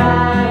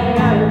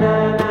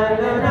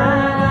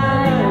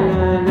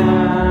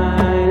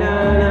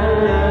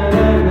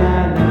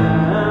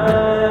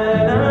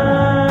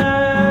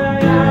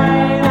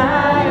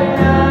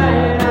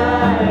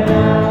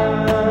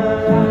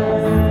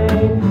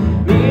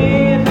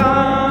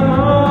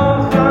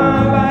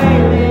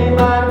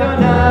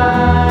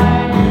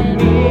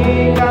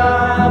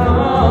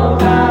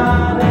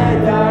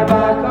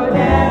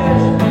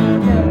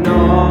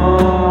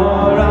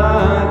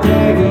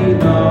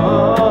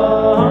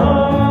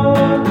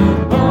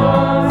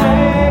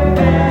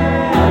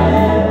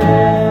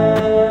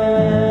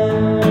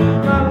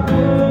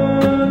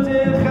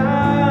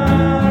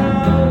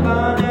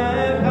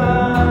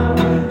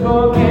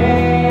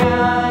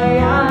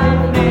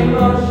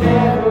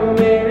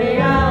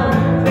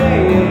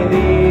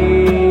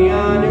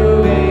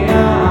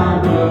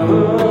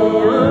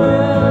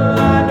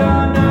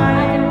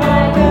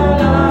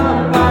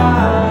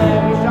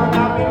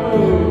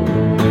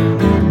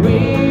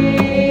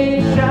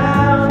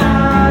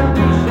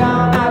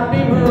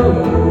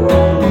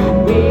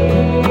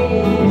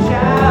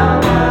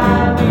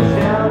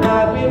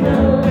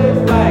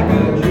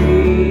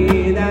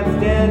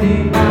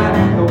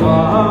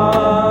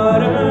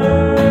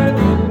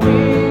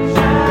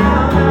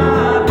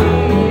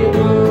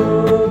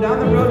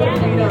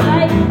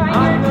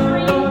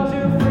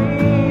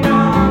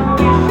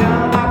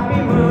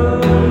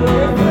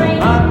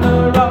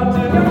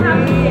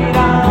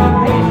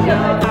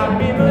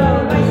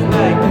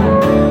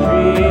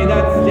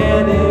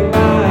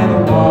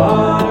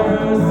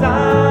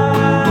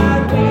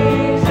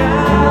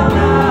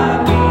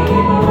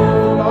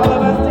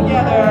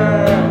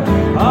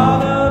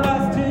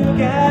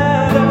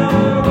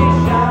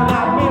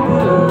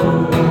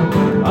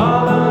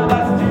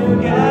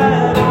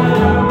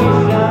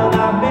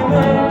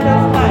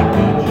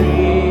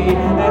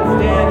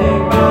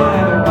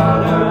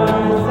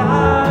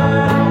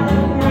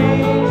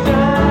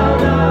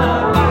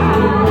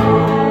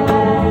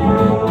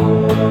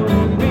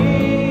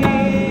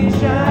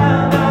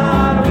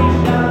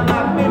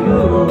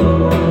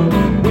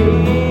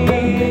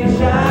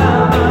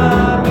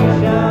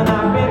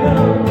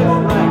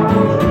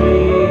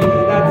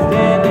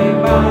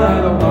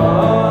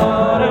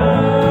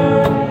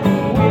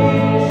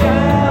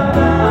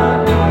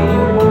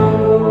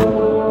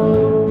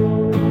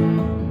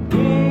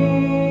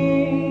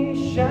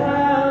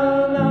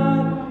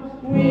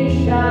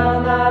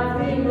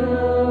 be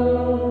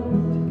moved.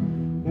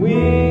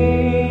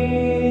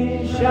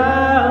 We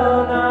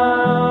shall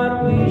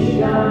not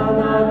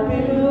be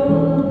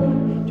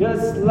moved.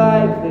 Just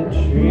like the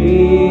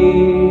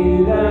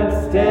tree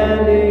that's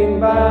standing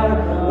by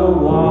the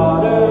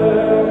waterside.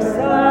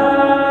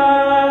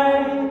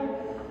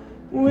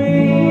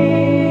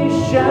 We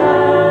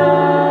shall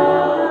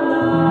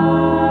not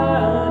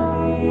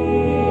be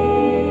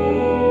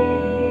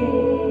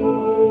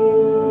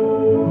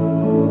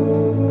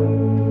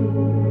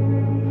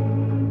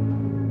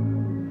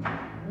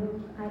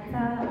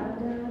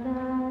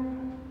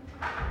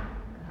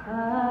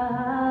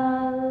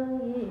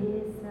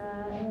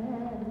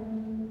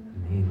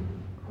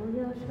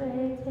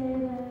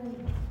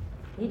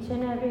Each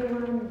and every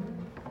one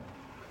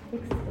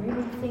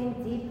experiencing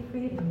deep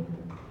freedom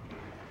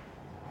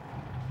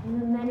in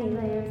the many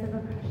layers of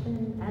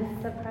oppression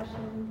and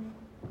suppression.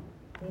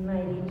 We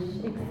might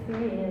each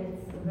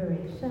experience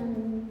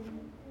liberation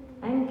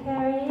and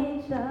carry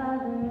each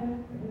other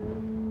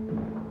through.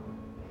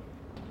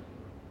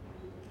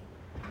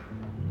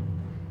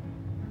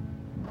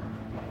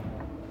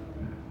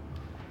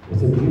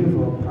 There's a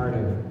beautiful part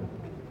of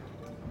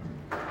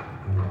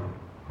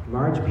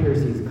Marge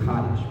Piercy's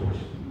Cottage, which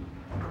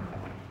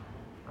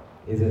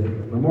is a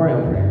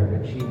memorial prayer,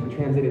 but she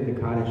translated the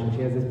Cottage, and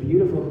she has this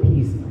beautiful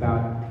piece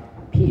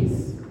about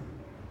peace.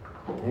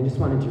 And I just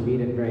wanted to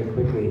read it very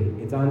quickly.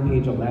 It's on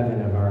page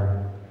 11 of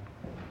our...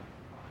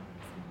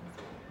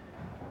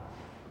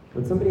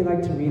 Would somebody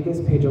like to read this?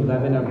 Page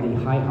 11 of the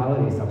High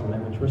Holiday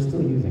Supplement, which we're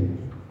still using.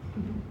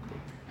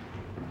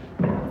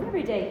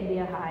 Every day can be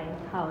a high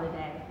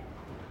holiday.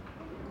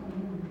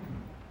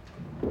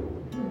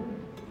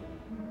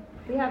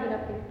 We have it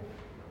up here.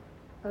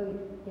 Oh,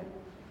 yeah.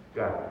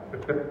 Got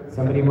it.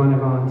 Somebody want to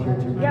volunteer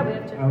to read? Yeah, we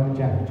have to. Oh,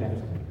 Jeff.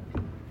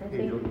 I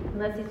think,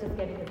 unless he's just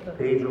getting his book.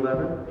 Page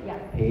 11? Yeah.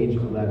 Page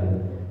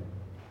 11.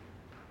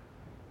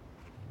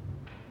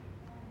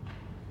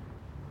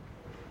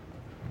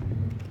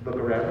 Look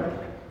around us.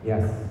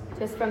 Yes.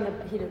 Just from the,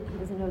 he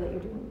doesn't know that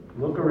you're doing it.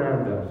 Look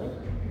around us.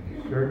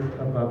 Search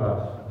above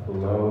us,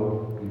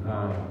 below,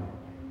 behind.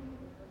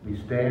 We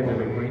stand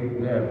in a great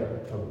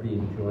web of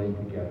being joined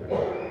together.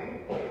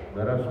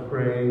 Let us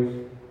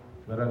praise,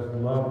 let us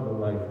love the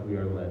life we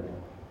are led,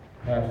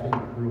 passing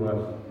through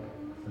us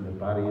in the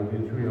body of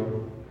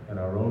Israel and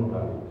our own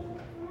bodies.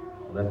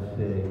 Let's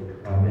say,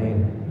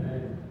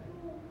 Amen.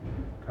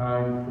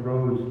 Time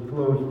flows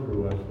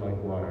through us like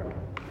water.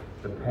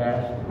 The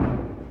past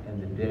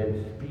and the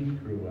dead speak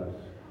through us.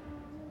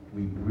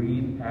 We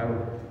breathe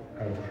out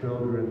our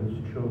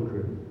children's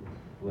children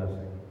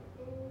blessing.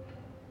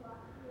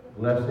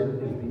 Blessed is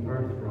the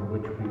earth from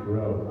which we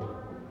grow.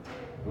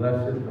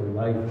 Blessed the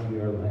life we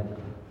are lent.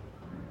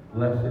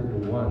 Blessed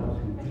the ones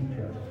who teach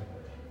us.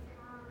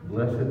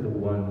 Blessed the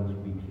ones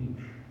we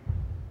teach.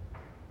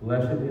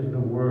 Blessed is the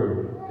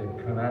word that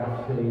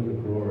cannot say the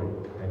glory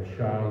that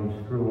shines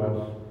through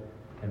us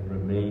and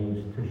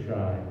remains to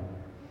shine,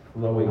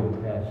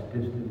 flowing past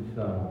distant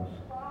suns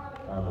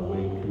on the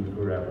way to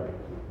forever.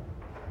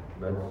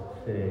 Let's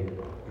say,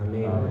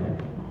 Amen. Amen.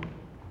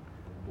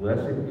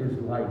 Blessed is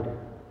light,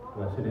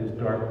 blessed is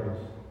darkness,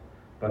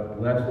 but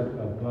blessed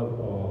above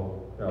all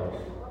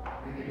else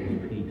is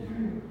peace,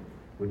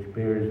 which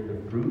bears the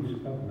fruits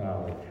of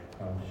knowledge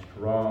on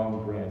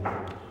strong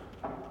branches.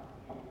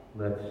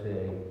 Let's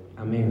say,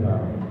 Amen.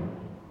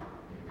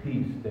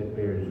 Peace that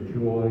bears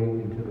joy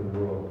into the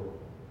world,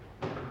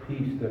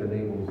 peace that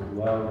enables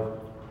love,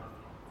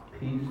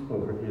 peace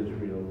over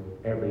Israel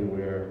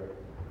everywhere.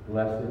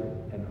 Blessed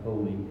and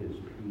holy is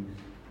peace.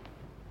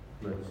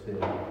 Let's say,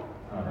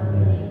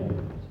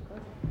 Amen.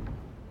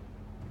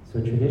 So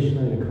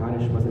traditionally, the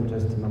Kaddish wasn't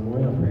just a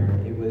memorial prayer.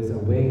 It was a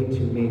way to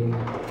make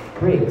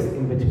breaks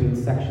in between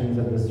sections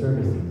of the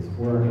services,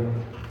 or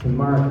to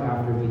mark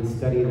after we'd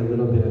studied a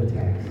little bit of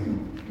text.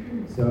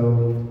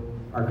 So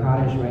our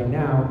Kaddish right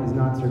now is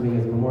not serving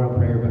as a memorial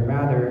prayer, but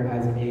rather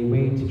as a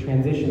way to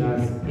transition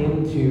us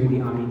into the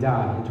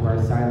Amidah, into our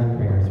silent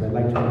prayer. So I'd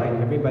like to invite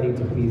everybody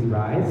to please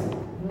rise.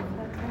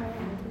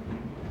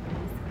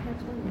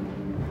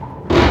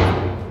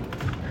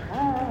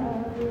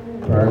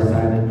 For our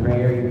silent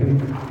prayer, you can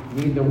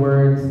read the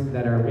words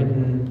that are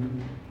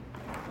written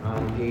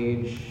on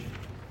page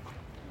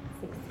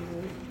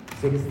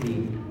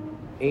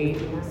 68,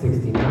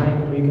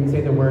 69, or you can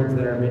say the words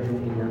that are written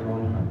in your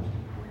own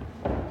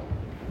heart.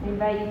 I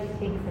invite you to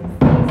take some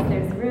space.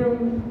 There's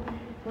room.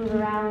 Move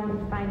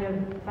around. Find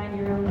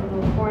your own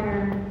little corner.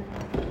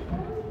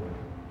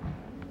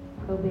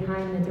 Go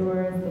behind the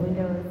doors, the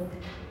windows.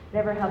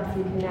 Whatever helps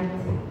you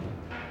connect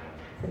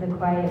to the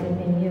quiet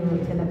within you,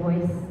 to the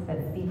voice that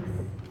speaks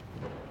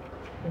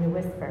in a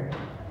whisper.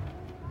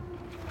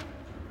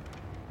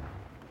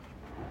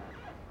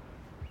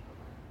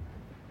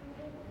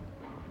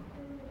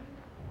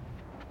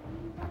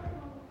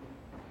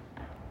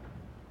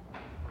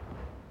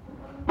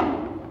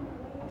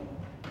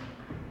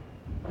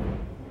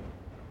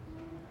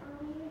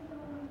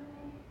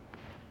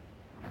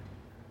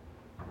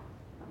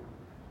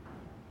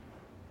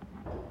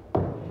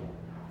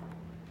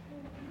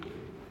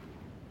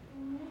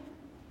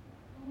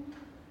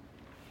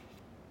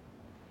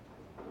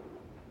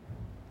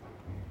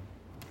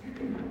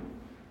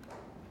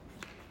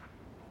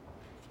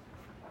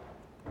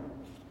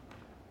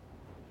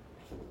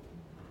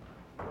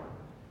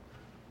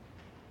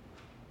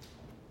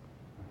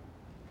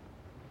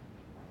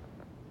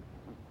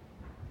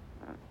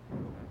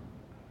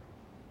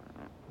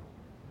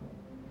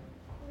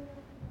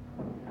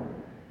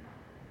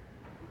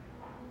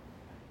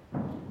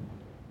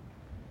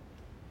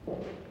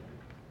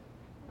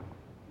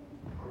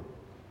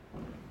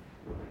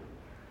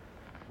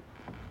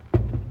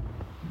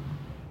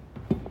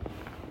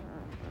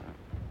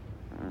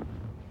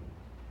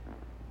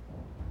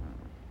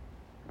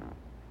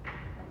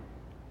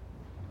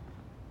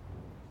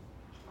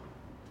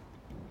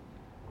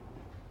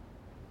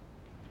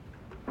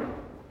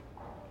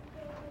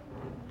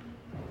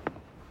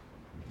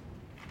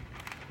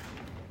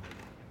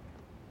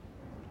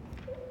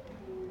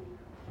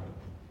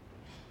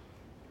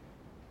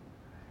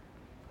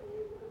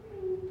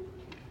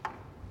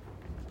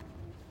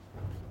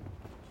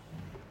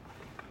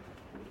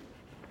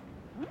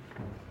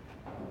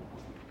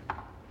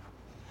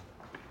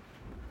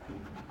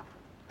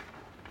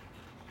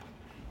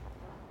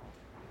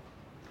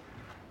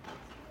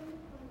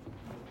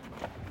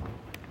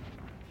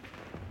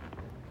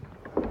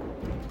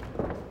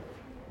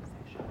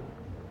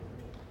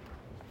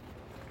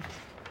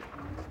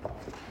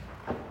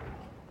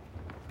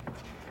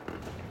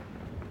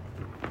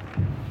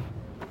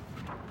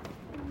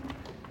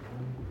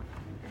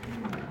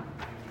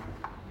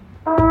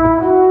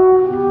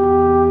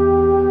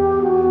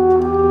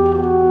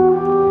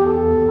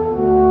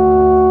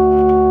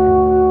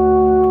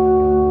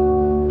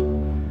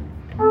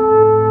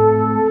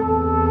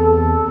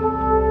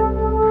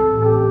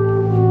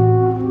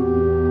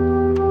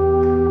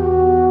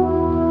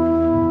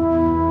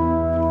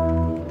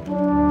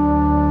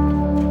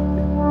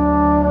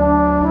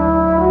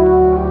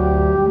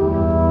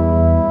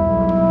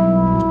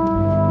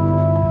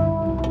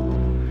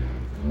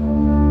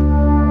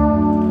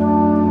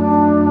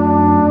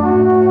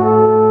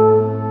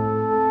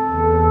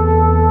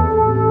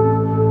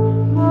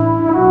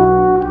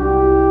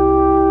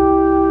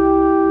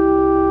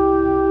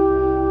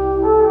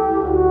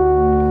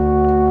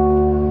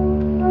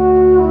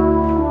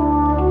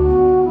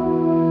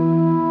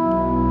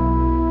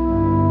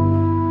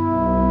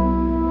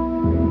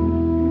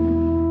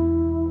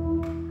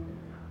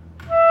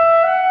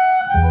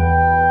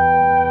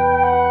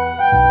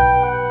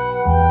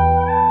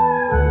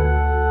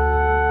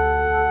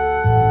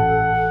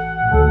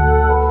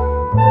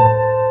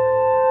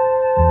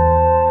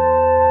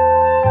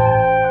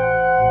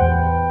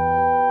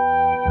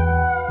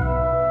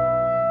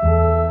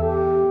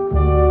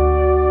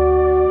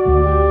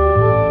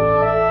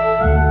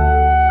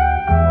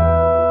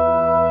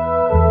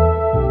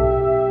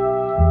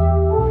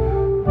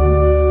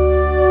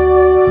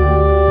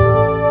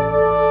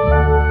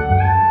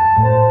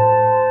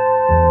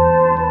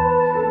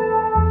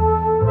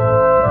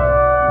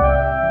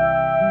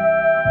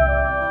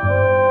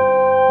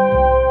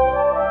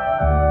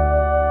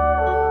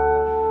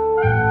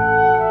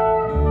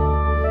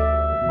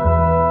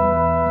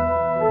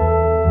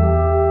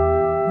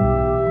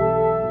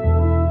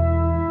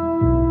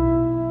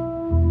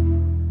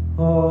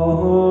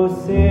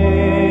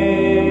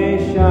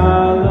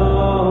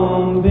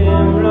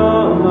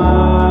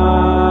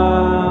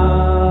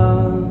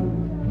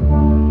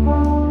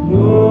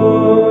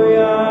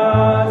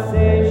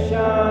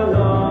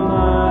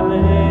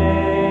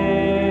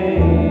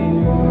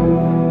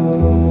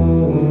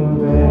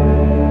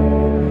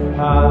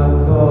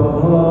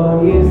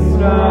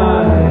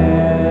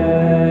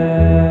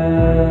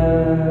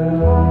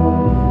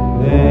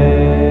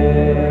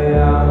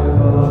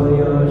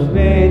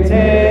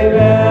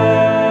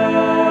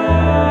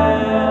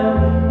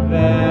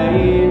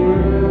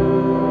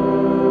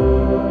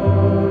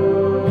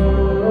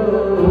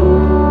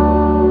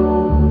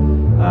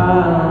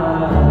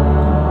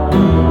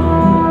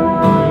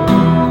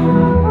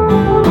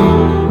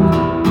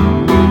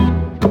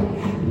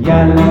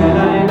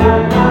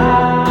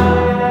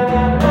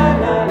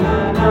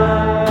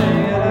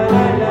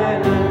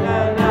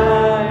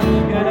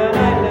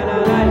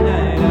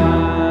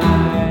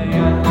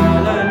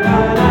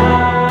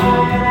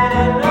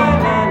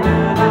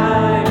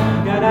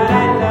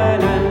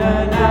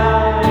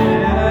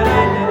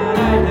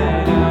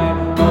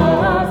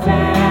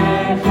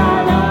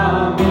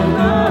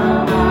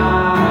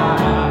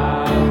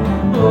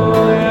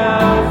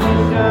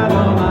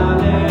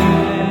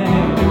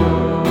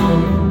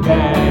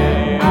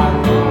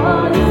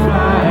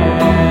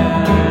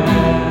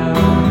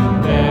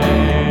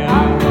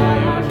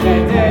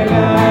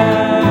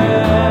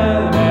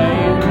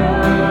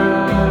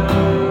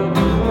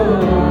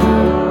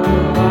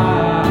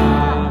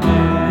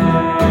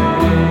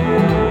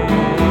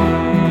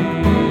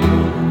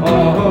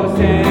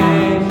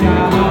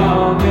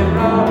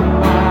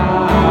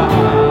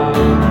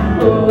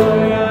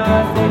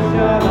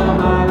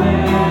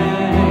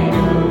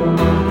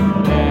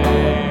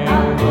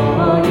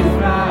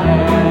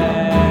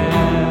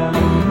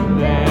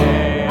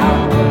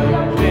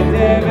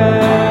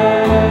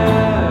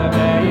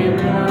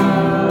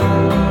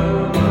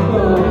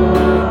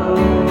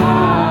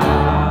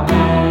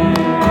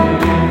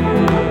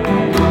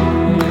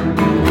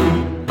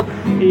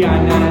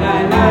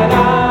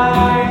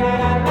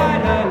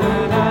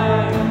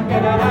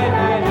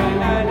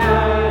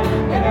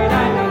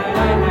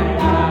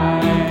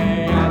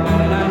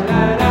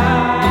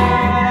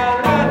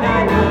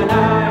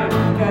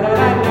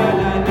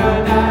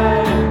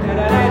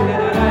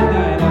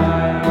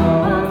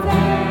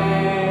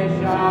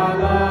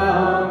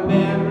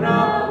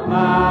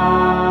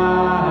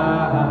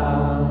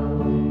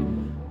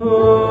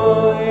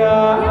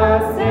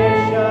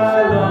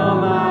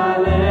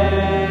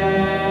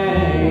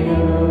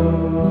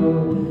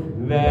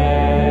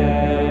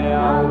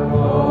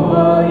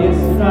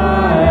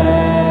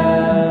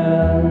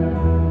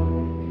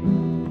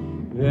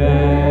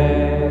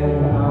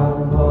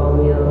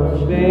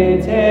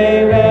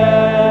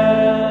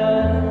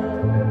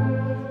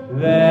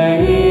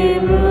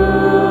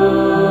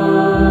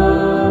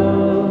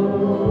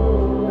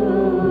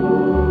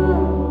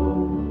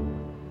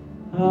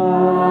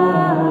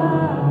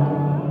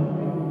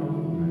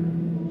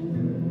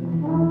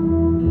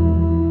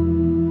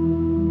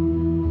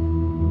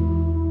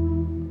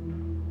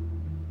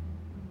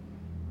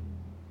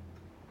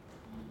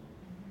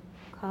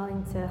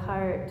 Calling to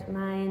heart,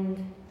 mind,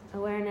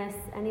 awareness,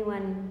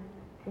 anyone,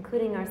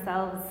 including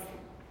ourselves,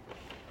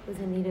 who's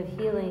in need of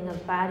healing,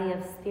 of body,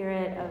 of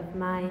spirit, of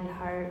mind,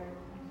 heart,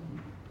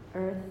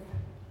 earth.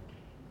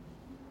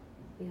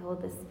 We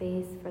hold the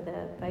space for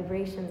the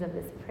vibrations of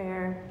this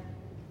prayer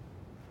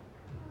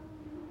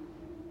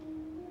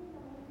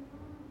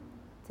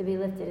to be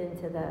lifted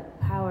into the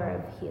power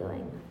of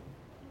healing.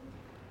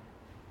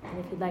 And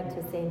if you'd like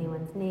to say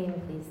anyone's name,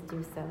 please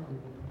do so.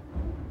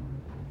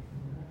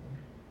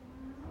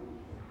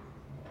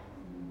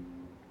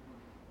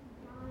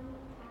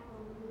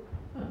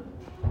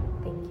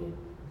 Thank you.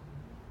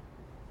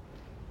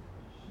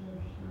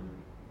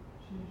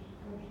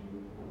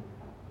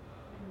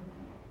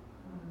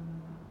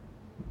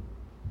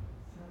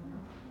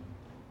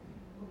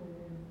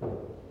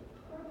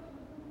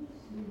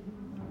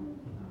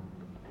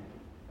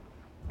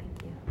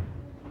 Thank you.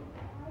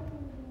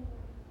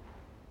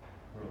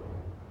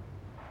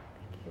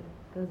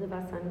 Those of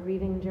us on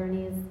grieving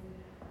journeys,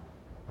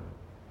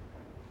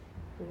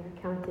 we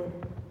are counted.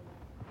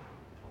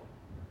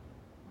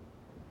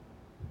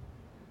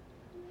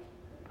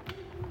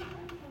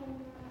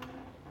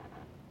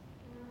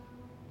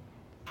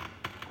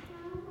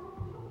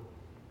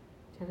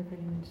 Jennifer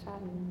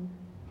Newman-Schatten,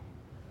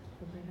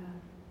 Roberta,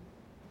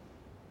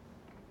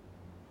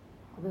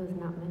 all those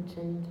not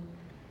mentioned,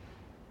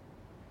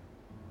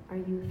 our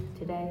youth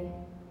today,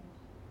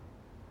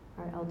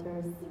 our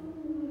elders,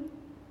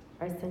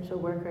 our essential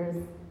workers,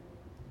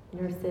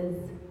 nurses,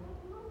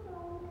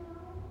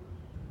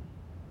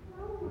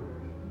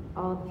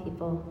 all the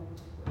people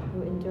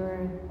who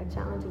endure a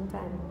challenging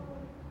time.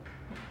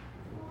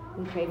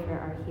 We pray for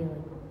our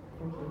healing,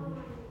 their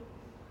healing.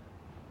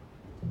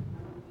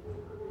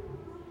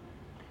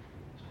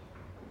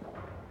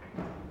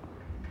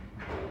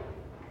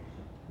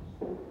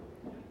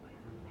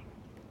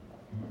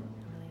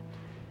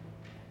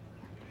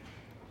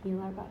 Heal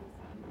our bodies.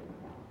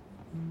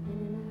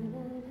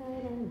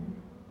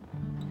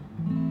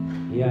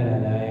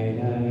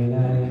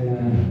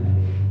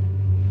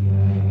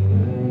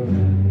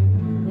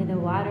 May the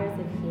waters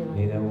of healing,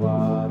 may the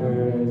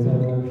waters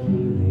of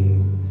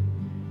healing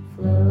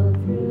flow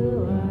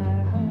through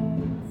our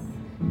hearts.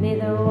 May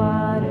the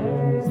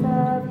waters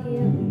of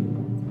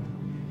healing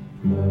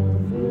flow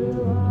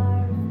through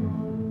our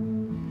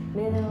form.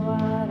 May the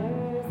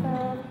waters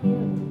of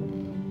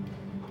healing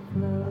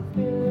flow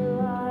through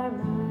our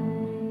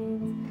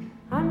minds.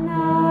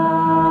 Anna,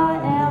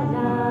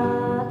 Elna,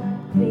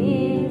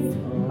 please,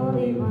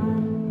 Holy One.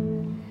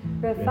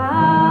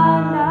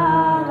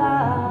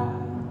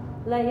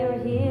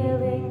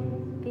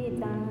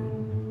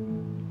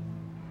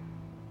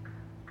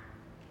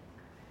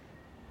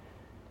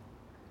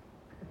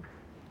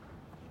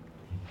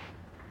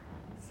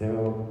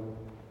 So,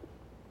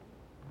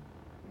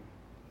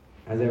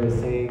 as I was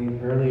saying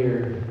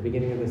earlier at the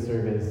beginning of the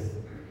service,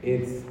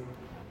 it's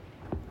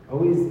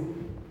always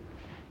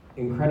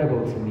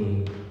incredible to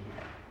me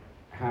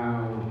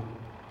how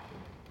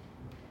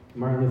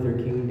Martin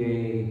Luther King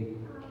Day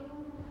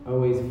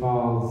always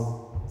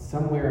falls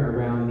somewhere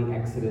around the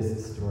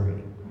Exodus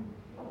story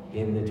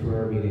in the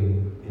Torah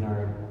reading, in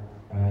our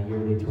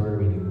yearly Torah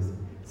readings.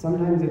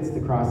 Sometimes it's the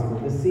crossing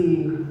of the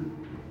sea,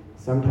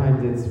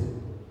 sometimes it's,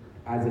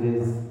 as it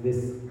is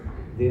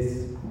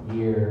this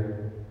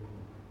year,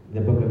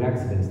 the book of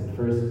Exodus, the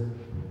first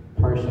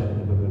parsha in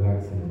the book of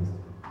Exodus.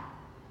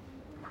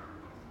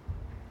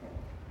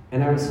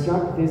 And I was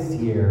struck this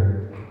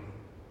year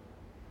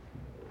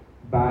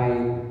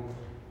by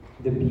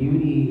the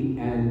beauty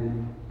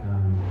and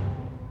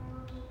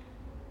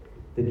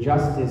the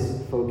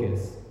justice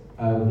focus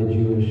of the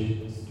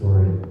Jewish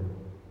story.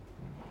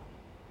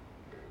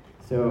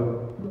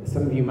 So,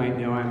 some of you might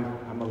know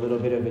I'm a little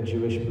bit of a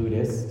Jewish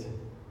Buddhist.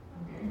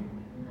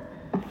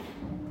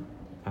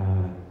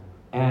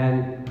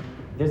 And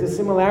there's a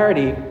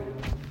similarity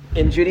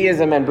in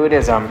Judaism and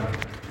Buddhism,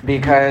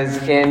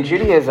 because in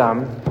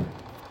Judaism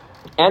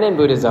and in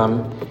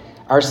Buddhism,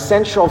 our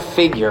central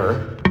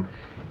figure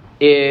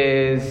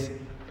is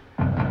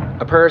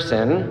a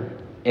person.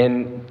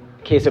 In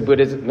case of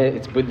Buddhism,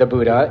 it's the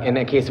Buddha. In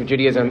the case of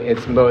Judaism,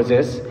 it's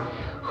Moses,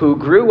 who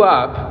grew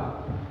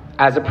up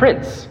as a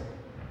prince.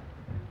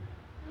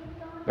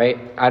 Right?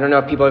 I don't know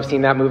if people have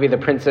seen that movie, The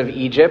Prince of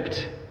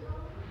Egypt.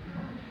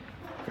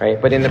 Right?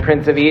 But in The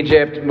Prince of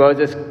Egypt,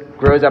 Moses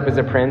grows up as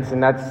a prince,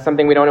 and that's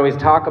something we don't always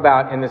talk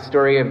about in the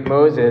story of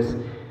Moses,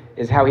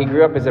 is how he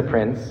grew up as a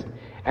prince.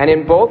 And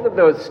in both of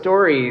those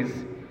stories,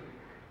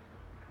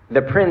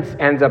 the prince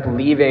ends up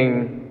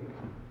leaving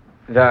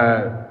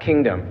the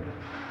kingdom.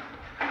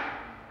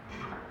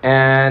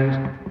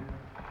 And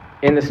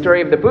in the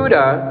story of the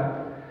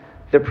Buddha,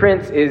 the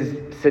prince is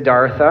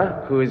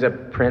Siddhartha, who is a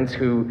prince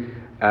who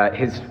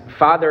his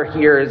father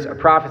hears a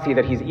prophecy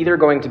that he's either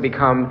going to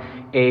become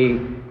a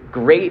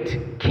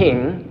great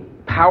king,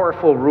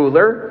 powerful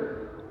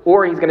ruler,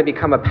 or he's going to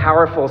become a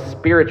powerful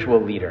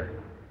spiritual leader.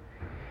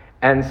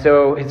 And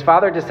so his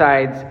father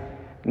decides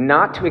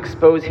not to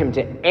expose him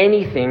to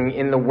anything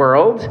in the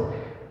world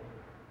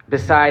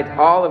besides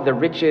all of the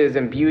riches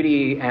and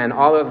beauty and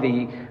all of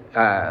the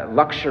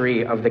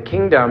luxury of the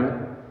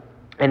kingdom,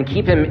 and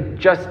keep him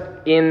just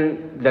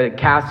in the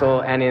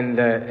castle and in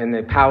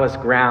the palace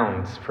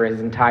grounds for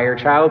his entire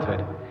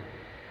childhood.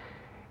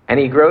 And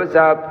he grows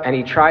up and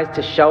he tries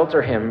to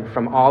shelter him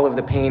from all of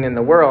the pain in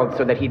the world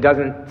so that he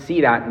doesn't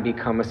see that and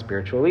become a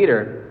spiritual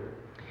leader.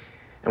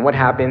 And what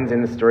happens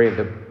in the story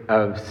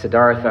of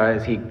Siddhartha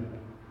is he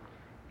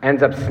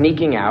ends up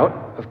sneaking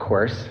out, of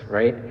course,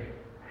 right?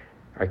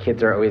 Our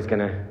kids are always going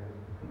to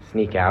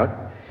sneak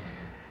out.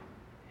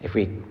 If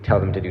we tell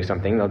them to do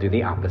something, they'll do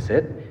the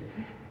opposite.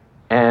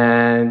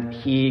 And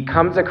he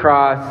comes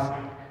across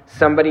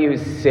somebody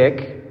who's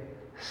sick,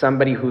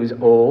 somebody who's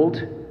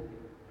old,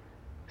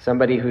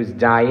 somebody who's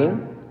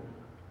dying.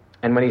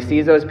 And when he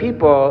sees those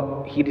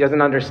people, he doesn't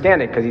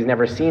understand it because he's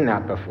never seen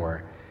that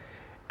before.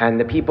 And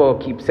the people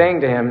keep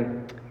saying to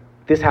him,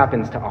 this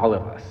happens to all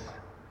of us.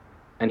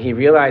 And he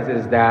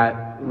realizes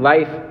that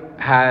life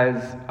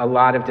has a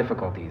lot of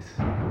difficulties,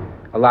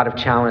 a lot of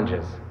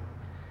challenges,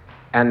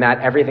 and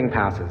that everything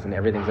passes and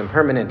everything's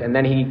impermanent. And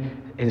then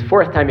his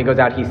fourth time he goes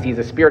out, he sees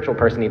a spiritual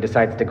person, he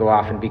decides to go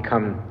off and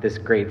become this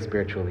great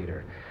spiritual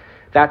leader.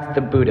 That's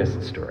the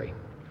Buddhist story.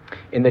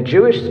 In the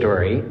Jewish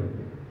story,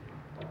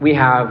 we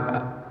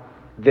have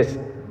this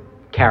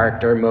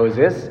character,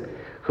 Moses,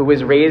 who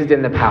was raised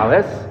in the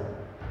palace,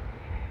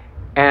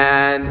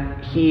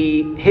 and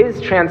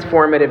his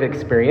transformative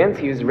experience,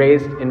 he was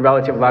raised in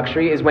relative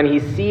luxury, is when he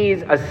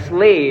sees a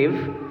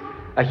slave,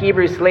 a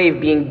Hebrew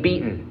slave, being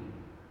beaten.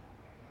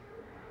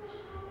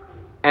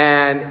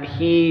 And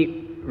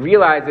he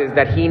realizes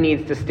that he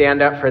needs to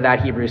stand up for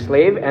that Hebrew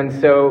slave, and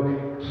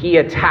so he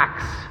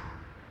attacks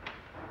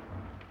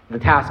the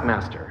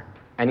taskmaster,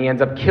 and he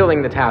ends up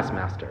killing the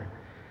taskmaster.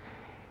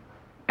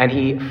 And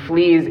he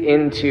flees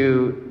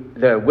into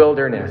the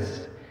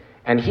wilderness,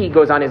 and he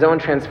goes on his own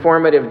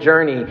transformative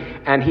journey,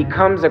 and he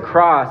comes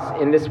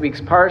across, in this week's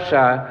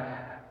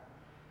Parsha,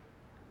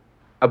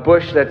 a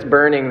bush that's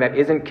burning that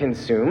isn't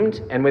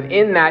consumed, and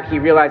within that he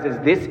realizes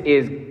this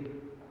is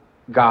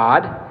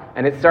God,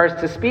 and it starts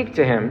to speak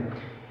to him.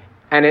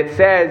 And it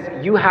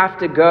says, you have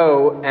to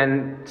go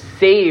and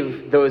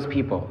save those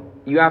people.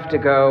 You have to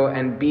go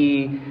and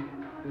be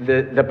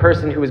the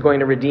person who is going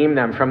to redeem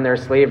them from their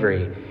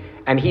slavery.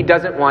 And he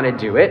doesn't want to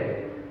do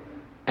it.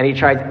 And he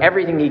tries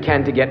everything he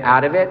can to get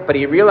out of it. But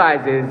he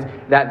realizes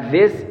that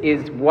this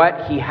is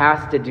what he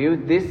has to do.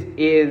 This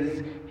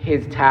is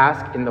his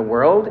task in the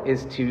world,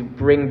 is to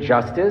bring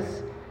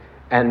justice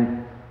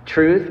and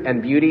truth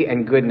and beauty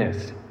and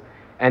goodness.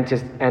 And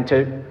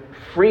to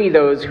free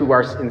those who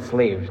are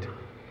enslaved.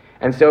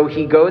 And so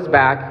he goes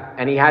back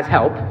and he has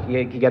help.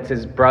 He gets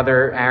his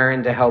brother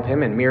Aaron to help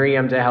him and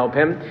Miriam to help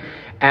him.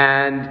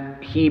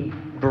 And he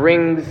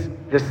brings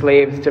the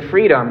slaves to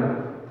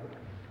freedom.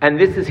 And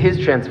this is his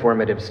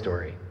transformative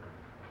story.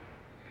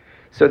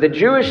 So the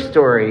Jewish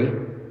story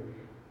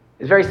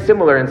is very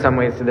similar in some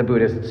ways to the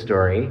Buddhist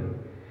story.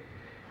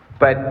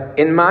 But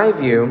in my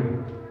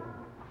view,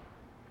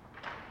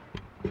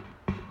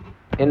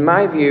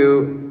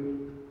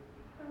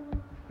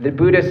 the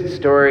Buddhist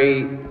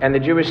story and the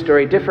Jewish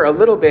story differ a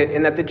little bit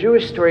in that the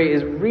Jewish story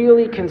is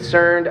really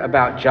concerned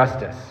about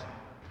justice.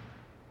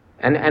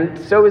 And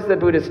so is the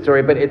Buddhist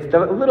story, but it's a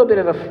little bit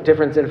of a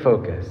difference in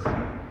focus.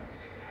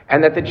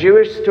 And that the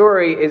Jewish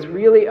story is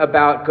really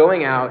about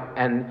going out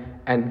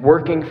and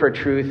working for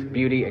truth,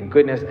 beauty, and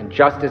goodness and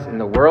justice in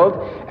the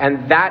world.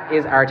 And that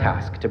is our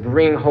task, to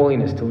bring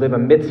holiness, to live a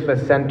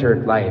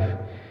mitzvah-centered life.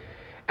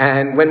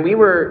 And when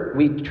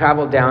we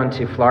traveled down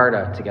to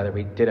Florida together.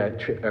 We did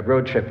a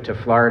road trip to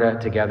Florida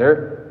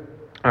together,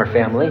 our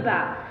family.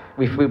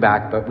 We flew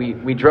back, but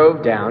we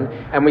drove down.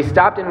 And we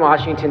stopped in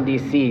Washington,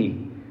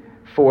 D.C.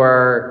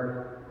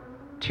 for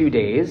 2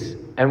 days.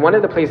 And one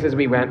of the places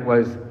we went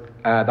was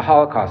the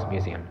Holocaust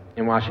Museum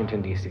in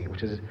Washington, D.C.,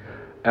 which is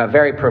a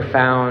very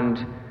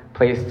profound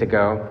place to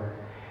go.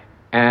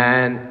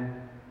 And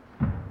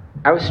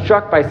I was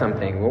struck by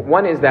something.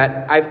 One is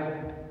that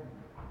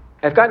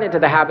I've gotten into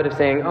the habit of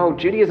saying,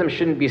 Judaism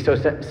shouldn't be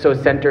so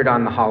centered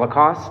on the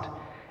Holocaust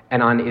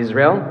and on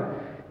Israel,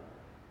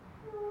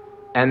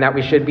 and that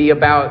we should be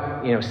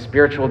about,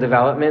 spiritual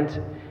development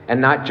and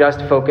not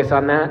just focus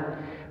on that.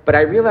 But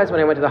I realized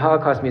when I went to the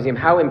Holocaust Museum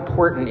how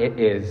important it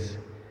is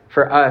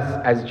for us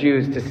as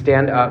Jews to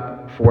stand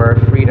up for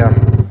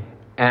freedom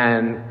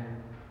and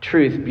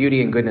truth,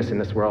 beauty, and goodness in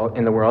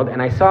the world.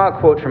 And I saw a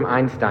quote from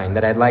Einstein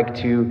that I'd like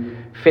to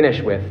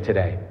finish with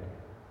today.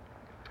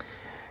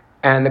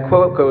 And the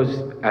quote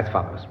goes as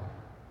follows: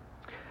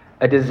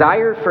 "A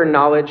desire for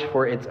knowledge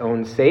for its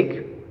own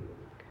sake,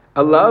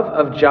 a love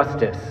of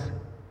justice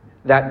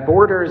that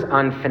borders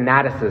on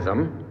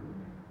fanaticism,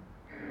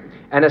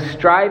 and a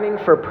striving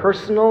for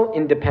personal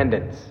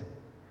independence.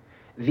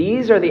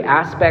 These are the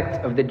aspects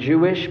of the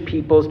Jewish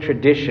people's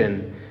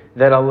tradition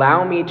that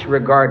allow me to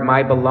regard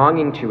my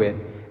belonging to it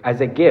as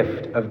a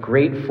gift of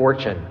great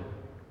fortune.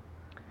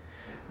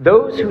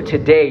 Those who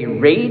today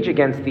rage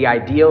against the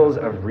ideals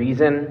of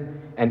reason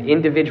and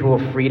individual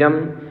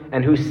freedom,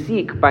 and who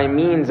seek by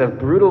means of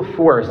brutal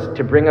force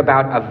to bring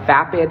about a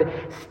vapid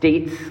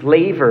state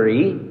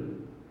slavery,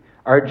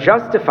 are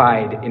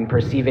justified in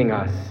perceiving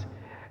us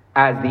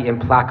as the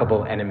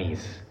implacable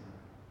enemies.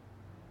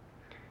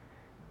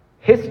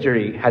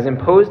 History has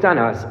imposed on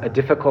us a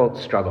difficult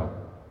struggle.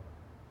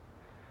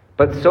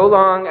 But so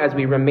long as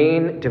we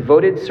remain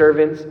devoted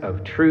servants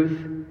of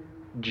truth,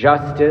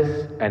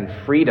 justice, and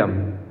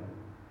freedom,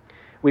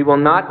 we will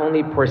not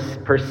only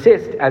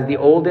persist as the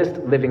oldest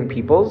living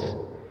peoples,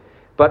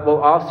 but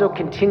will also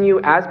continue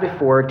as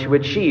before to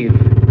achieve,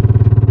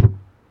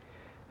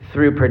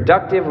 through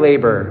productive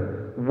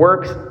labor,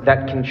 works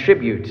that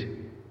contribute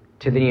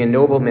to the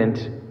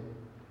ennoblement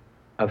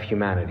of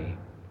humanity."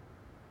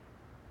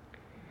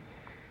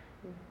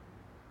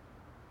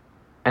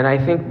 And I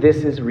think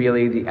this is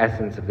really the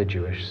essence of the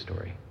Jewish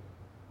story.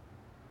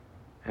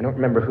 I don't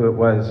remember who it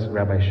was,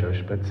 Rabbi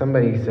Shosh, but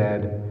somebody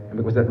said,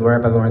 it was that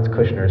Rabbi Lawrence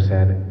Kushner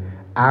said,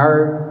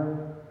 "Our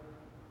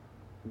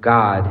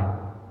God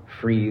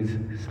frees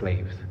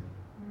slaves."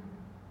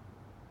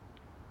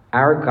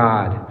 Our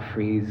God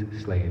frees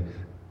slaves.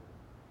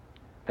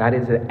 That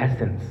is the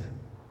essence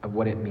of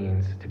what it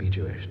means to be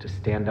Jewish, to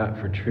stand up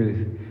for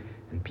truth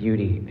and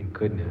beauty and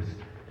goodness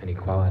and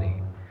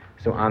equality.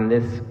 So on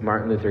this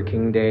Martin Luther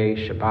King Day,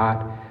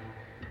 Shabbat,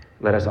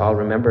 let us all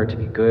remember to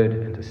be good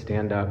and to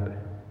stand up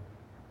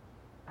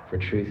for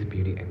truth,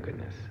 beauty, and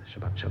goodness.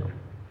 Shabbat Shalom.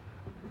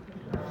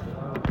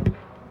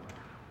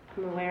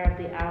 I'm aware of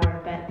the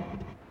hour, but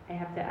I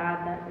have to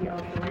add that we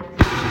also went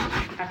to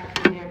the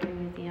African American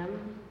Museum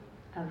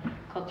of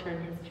Culture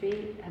and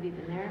History. Have you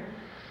been there?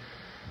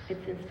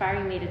 It's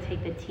inspiring me to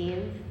take the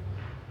teens,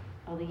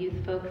 all the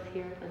youth folks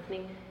here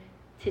listening,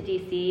 to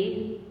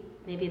DC,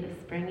 maybe this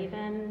spring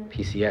even.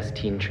 PCS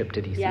teen trip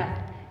to DC. Yeah,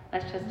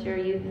 Westchester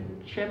youth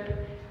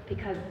trip,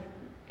 because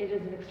it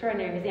is an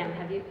extraordinary museum.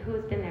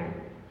 Who's been there?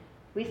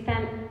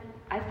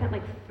 I spent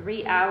like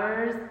 3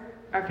 hours.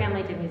 Our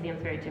family did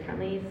museums very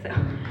differently, so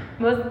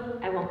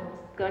I won't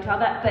go into all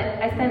that, but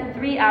I spent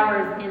 3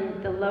 hours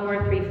in the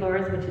lower 3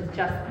 floors, which is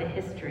just the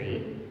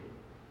history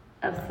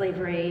of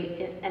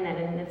slavery and then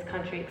in this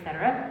country,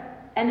 etc.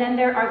 And then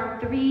there are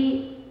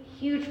 3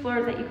 huge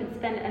floors that you can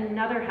spend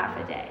another half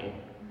a day,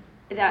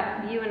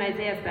 that you and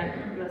Isaiah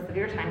spent most of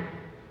your time.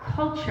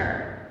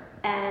 Culture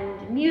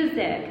and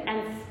music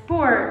and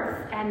sports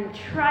and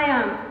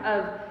triumph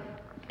of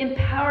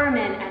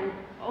empowerment and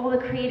all the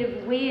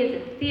creative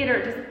ways of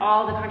theater, just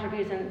all the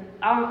contribution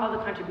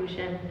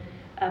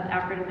of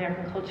African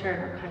American culture in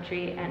our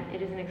country, and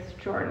it is an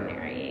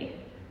extraordinary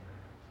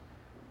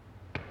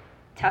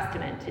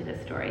testament to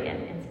this story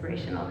and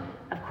inspirational.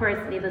 Of course,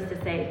 needless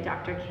to say,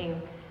 Dr.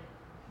 King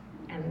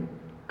and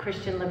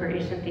Christian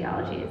liberation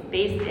theology is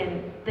based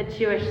in the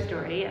Jewish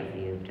story, as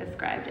you've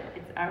described it.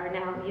 It's our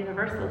now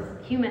universal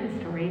human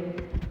story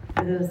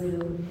for those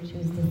who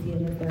choose to see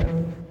it as their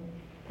own.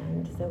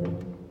 And so we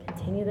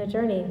continue the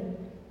journey.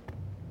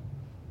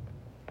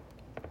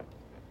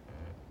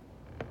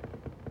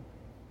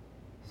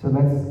 So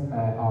let's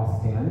all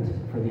stand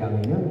for the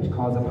Aleinu, which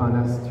calls upon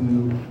us to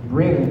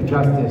bring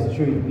justice,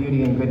 truth,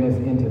 beauty, and goodness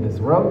into this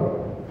world.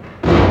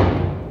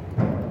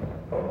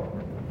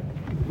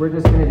 We're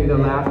just going to do the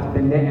last, the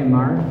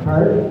Ne'emar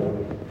part.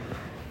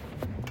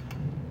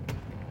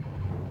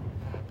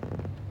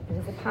 It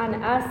is upon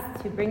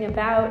us to bring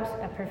about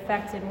a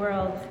perfected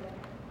world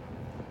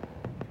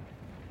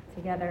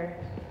together.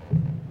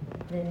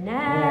 The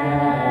Ne'emar,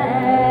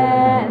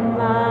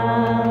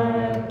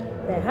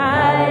 the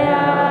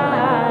Hayah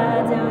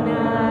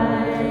Adonai,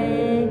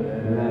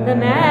 the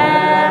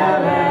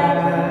Melech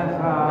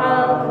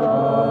al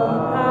kol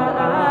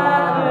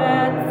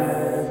haaretz,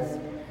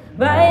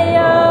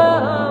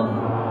 bayom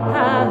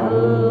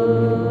hahu,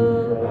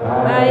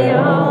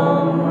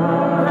 bayom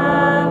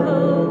hahu,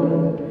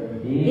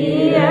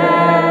 yeh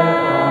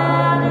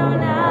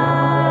Adonai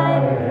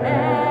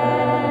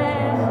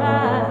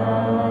echad,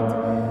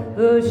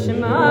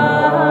 u'shema,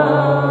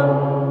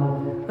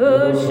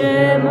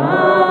 u'shema,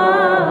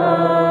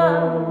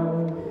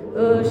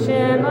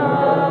 u'shema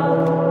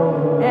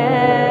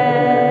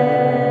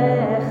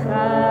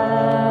echad.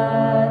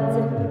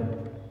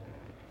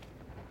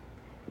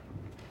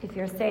 If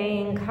you're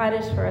saying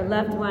Kaddish for a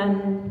loved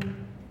one,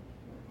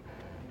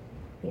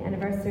 the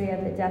anniversary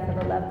of the death of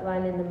a loved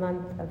one in the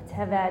month of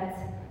Tevet,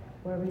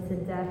 or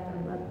recent death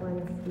of loved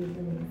ones who've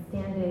been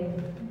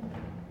standing,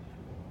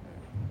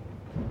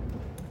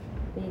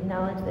 we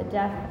acknowledge the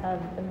death of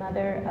the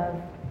mother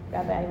of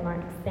Rabbi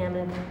Mark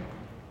Samet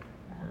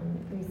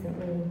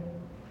recently.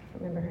 I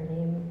don't remember her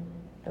name,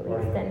 but we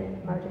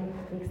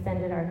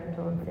extended our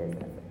condolences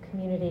as a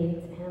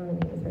community to him,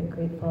 and he was very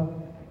grateful.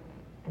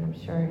 And I'm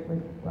sure it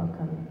would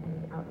welcome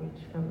any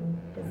outreach from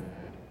his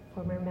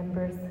former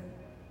members.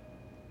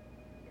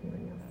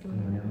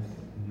 Anyone else?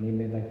 Maybe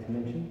they'd like to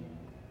mention?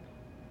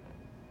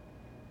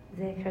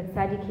 Zecher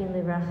Tzadikim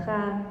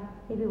Livracha.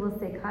 Maybe we'll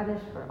say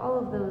Kaddish for all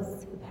of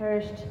those who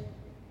perished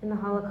in the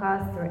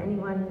Holocaust, or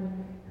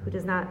anyone who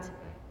does not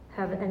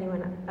have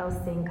anyone else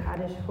saying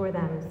Kaddish for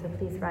them. So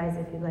please rise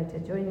if you'd like to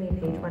join me,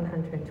 page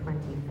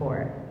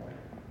 124.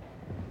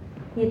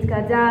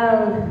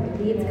 Yitkadal,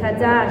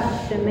 Yitkadash,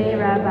 Shemei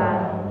Rabbah,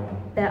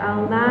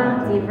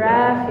 Be'alma,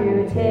 Divrach,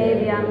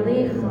 Yerutei,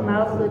 V'yamlich,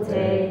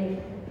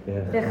 Malchutei,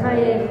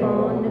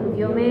 B'chayechon,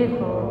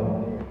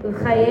 U'vyomechon,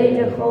 U'chayei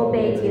Jechol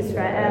Beit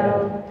Yisrael,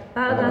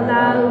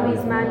 Ba'agala,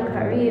 U'bizman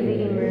Kari,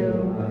 V'imru.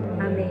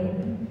 Amen.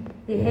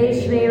 Yehei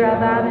Shmei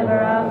Rabbah,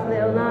 Mevarach,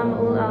 Le'olam,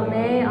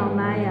 U'almei,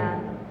 Almaya,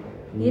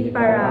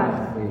 Yitbarach,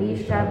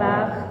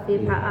 V'yishtabach,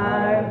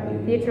 V'yipa'ar,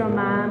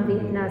 V'yitromam,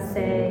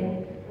 V'yitnaseh,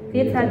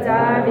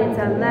 V'yitadar,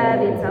 V'yitaleh,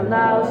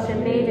 V'yitalal,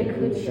 Shemei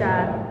Dekutsha,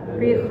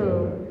 Brichu,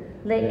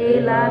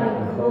 Le'ela,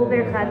 Mikol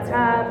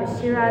Berchata,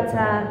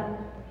 V'shirata,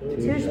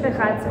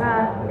 Tushbechata,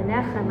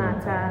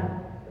 V'nechemata,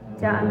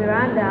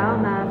 Da'amiranda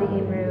Alma,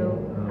 V'imru.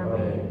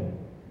 Amen.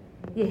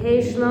 Yehei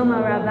Shlomo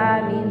Rabbah,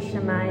 Min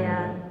Shemaya,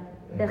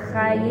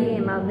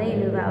 V'chayim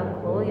Aleinu V'al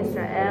Kol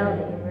Yisrael,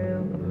 V'imru.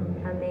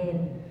 Amen.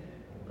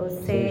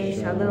 Osei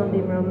Shalom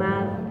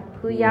B'mromav,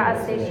 Hu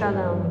Ya'aseh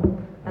Shalom,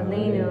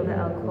 Aleinu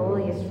V'al Kol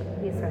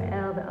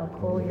Yisrael, V'al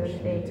Kol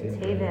Yoshvei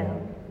Tevel,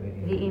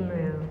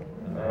 V'imru.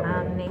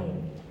 Amen.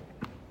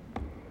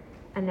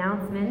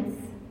 Announcements.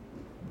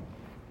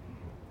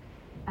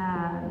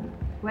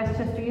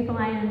 Westchester Youth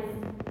Alliance,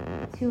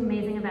 2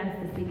 amazing events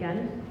this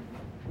weekend.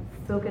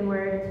 Spoken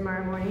Word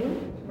tomorrow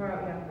morning.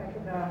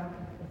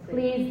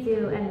 Please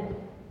do, and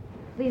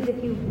please,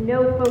 if you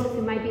know folks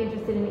who might be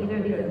interested in either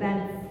of these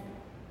events,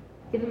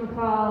 give them a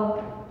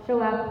call,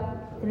 show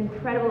up. It's an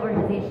incredible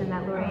organization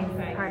that Lorraine's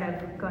part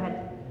of. Go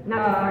ahead.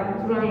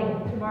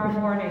 Tomorrow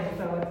morning,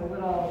 so it's a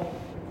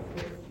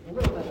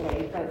little bit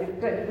late, but it's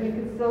good. You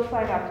can still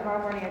sign up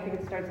tomorrow morning. I think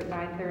it starts at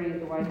 9:30 at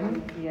the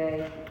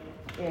YWCA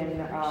in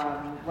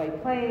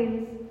White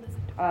Plains.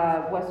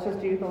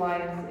 Westchester Youth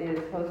Alliance is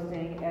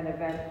hosting an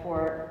event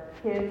for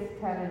kids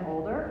 10 and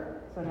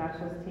older, so not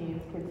just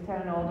teens, kids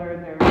 10 and older.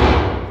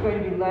 It's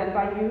going to be led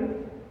by youth,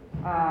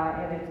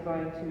 and it's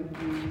going to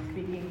be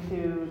speaking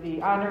to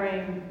the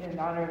honoring in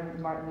honor of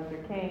Martin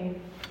Luther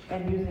King,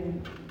 and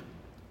using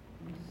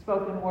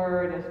spoken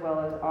word as well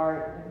as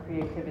art and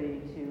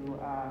creativity to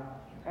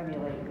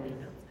emulate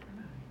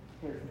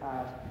his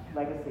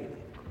legacy.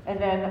 And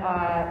then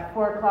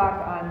 4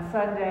 o'clock on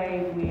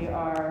Sunday, we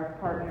are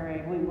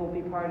partnering. We will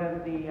be part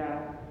of the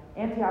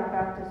Antioch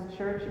Baptist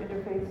Church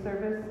Interfaith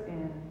Service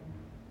in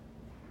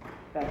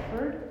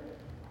Bedford.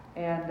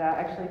 And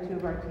actually 2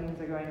 of our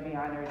teams are going to be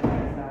honored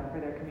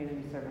for their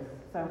community service.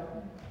 So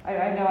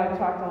I know I've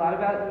talked a lot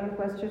about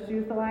Westchester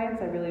Youth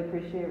Alliance. I really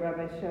appreciate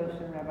Rabbi Shosh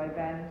and Rabbi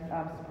Ben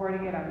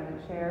supporting it. I'm in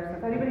the chair. So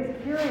if anybody's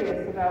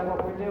curious about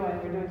what we're doing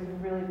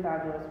some really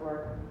fabulous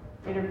work,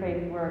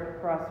 interfaith work,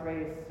 across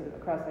race,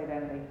 across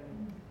identity.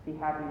 Be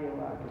happy to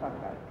talk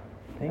about it.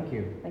 Thank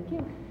you. Thank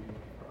you.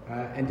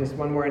 And just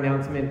one more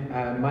announcement.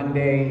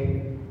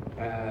 Monday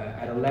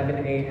at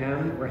 11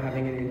 a.m., we're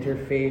having an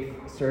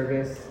interfaith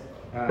service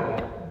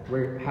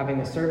we're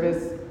having a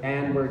service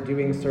and we're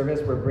doing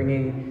service. We're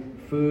bringing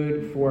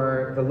food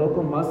for the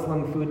local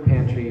Muslim food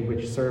pantry,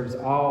 which serves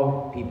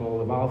all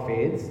people of all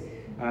faiths.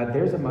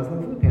 There's a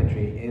Muslim food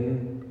pantry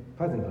in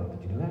Pleasantville.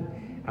 Did you know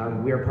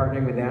that? We are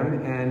partnering with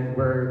them, and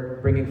we're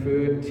bringing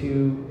food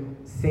to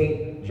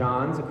St.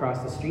 John's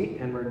across the street,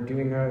 and we're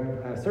doing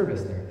a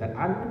service there that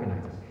I'm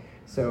organizing.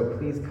 So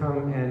please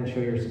come and show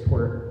your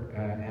support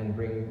and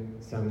bring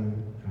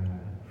some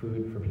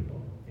food for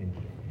people in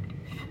here.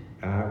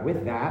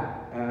 With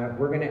that,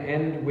 we're going to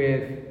end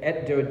with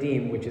Et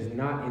Dodim, which is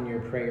not in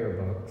your prayer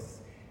books.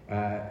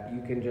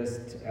 You can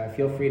just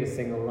feel free to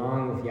sing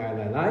along with Yai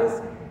Lai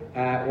Lais,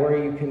 or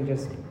you can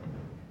just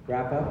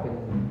wrap up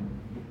and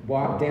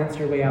dance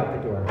your way out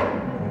the door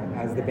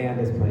as the band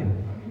is playing.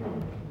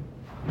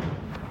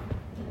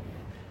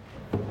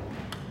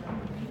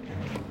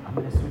 I'm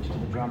going to switch to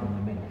the drum in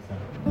a minute. So.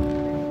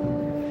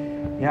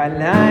 Ya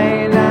la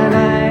la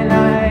la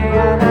la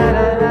ya la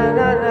la la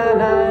la.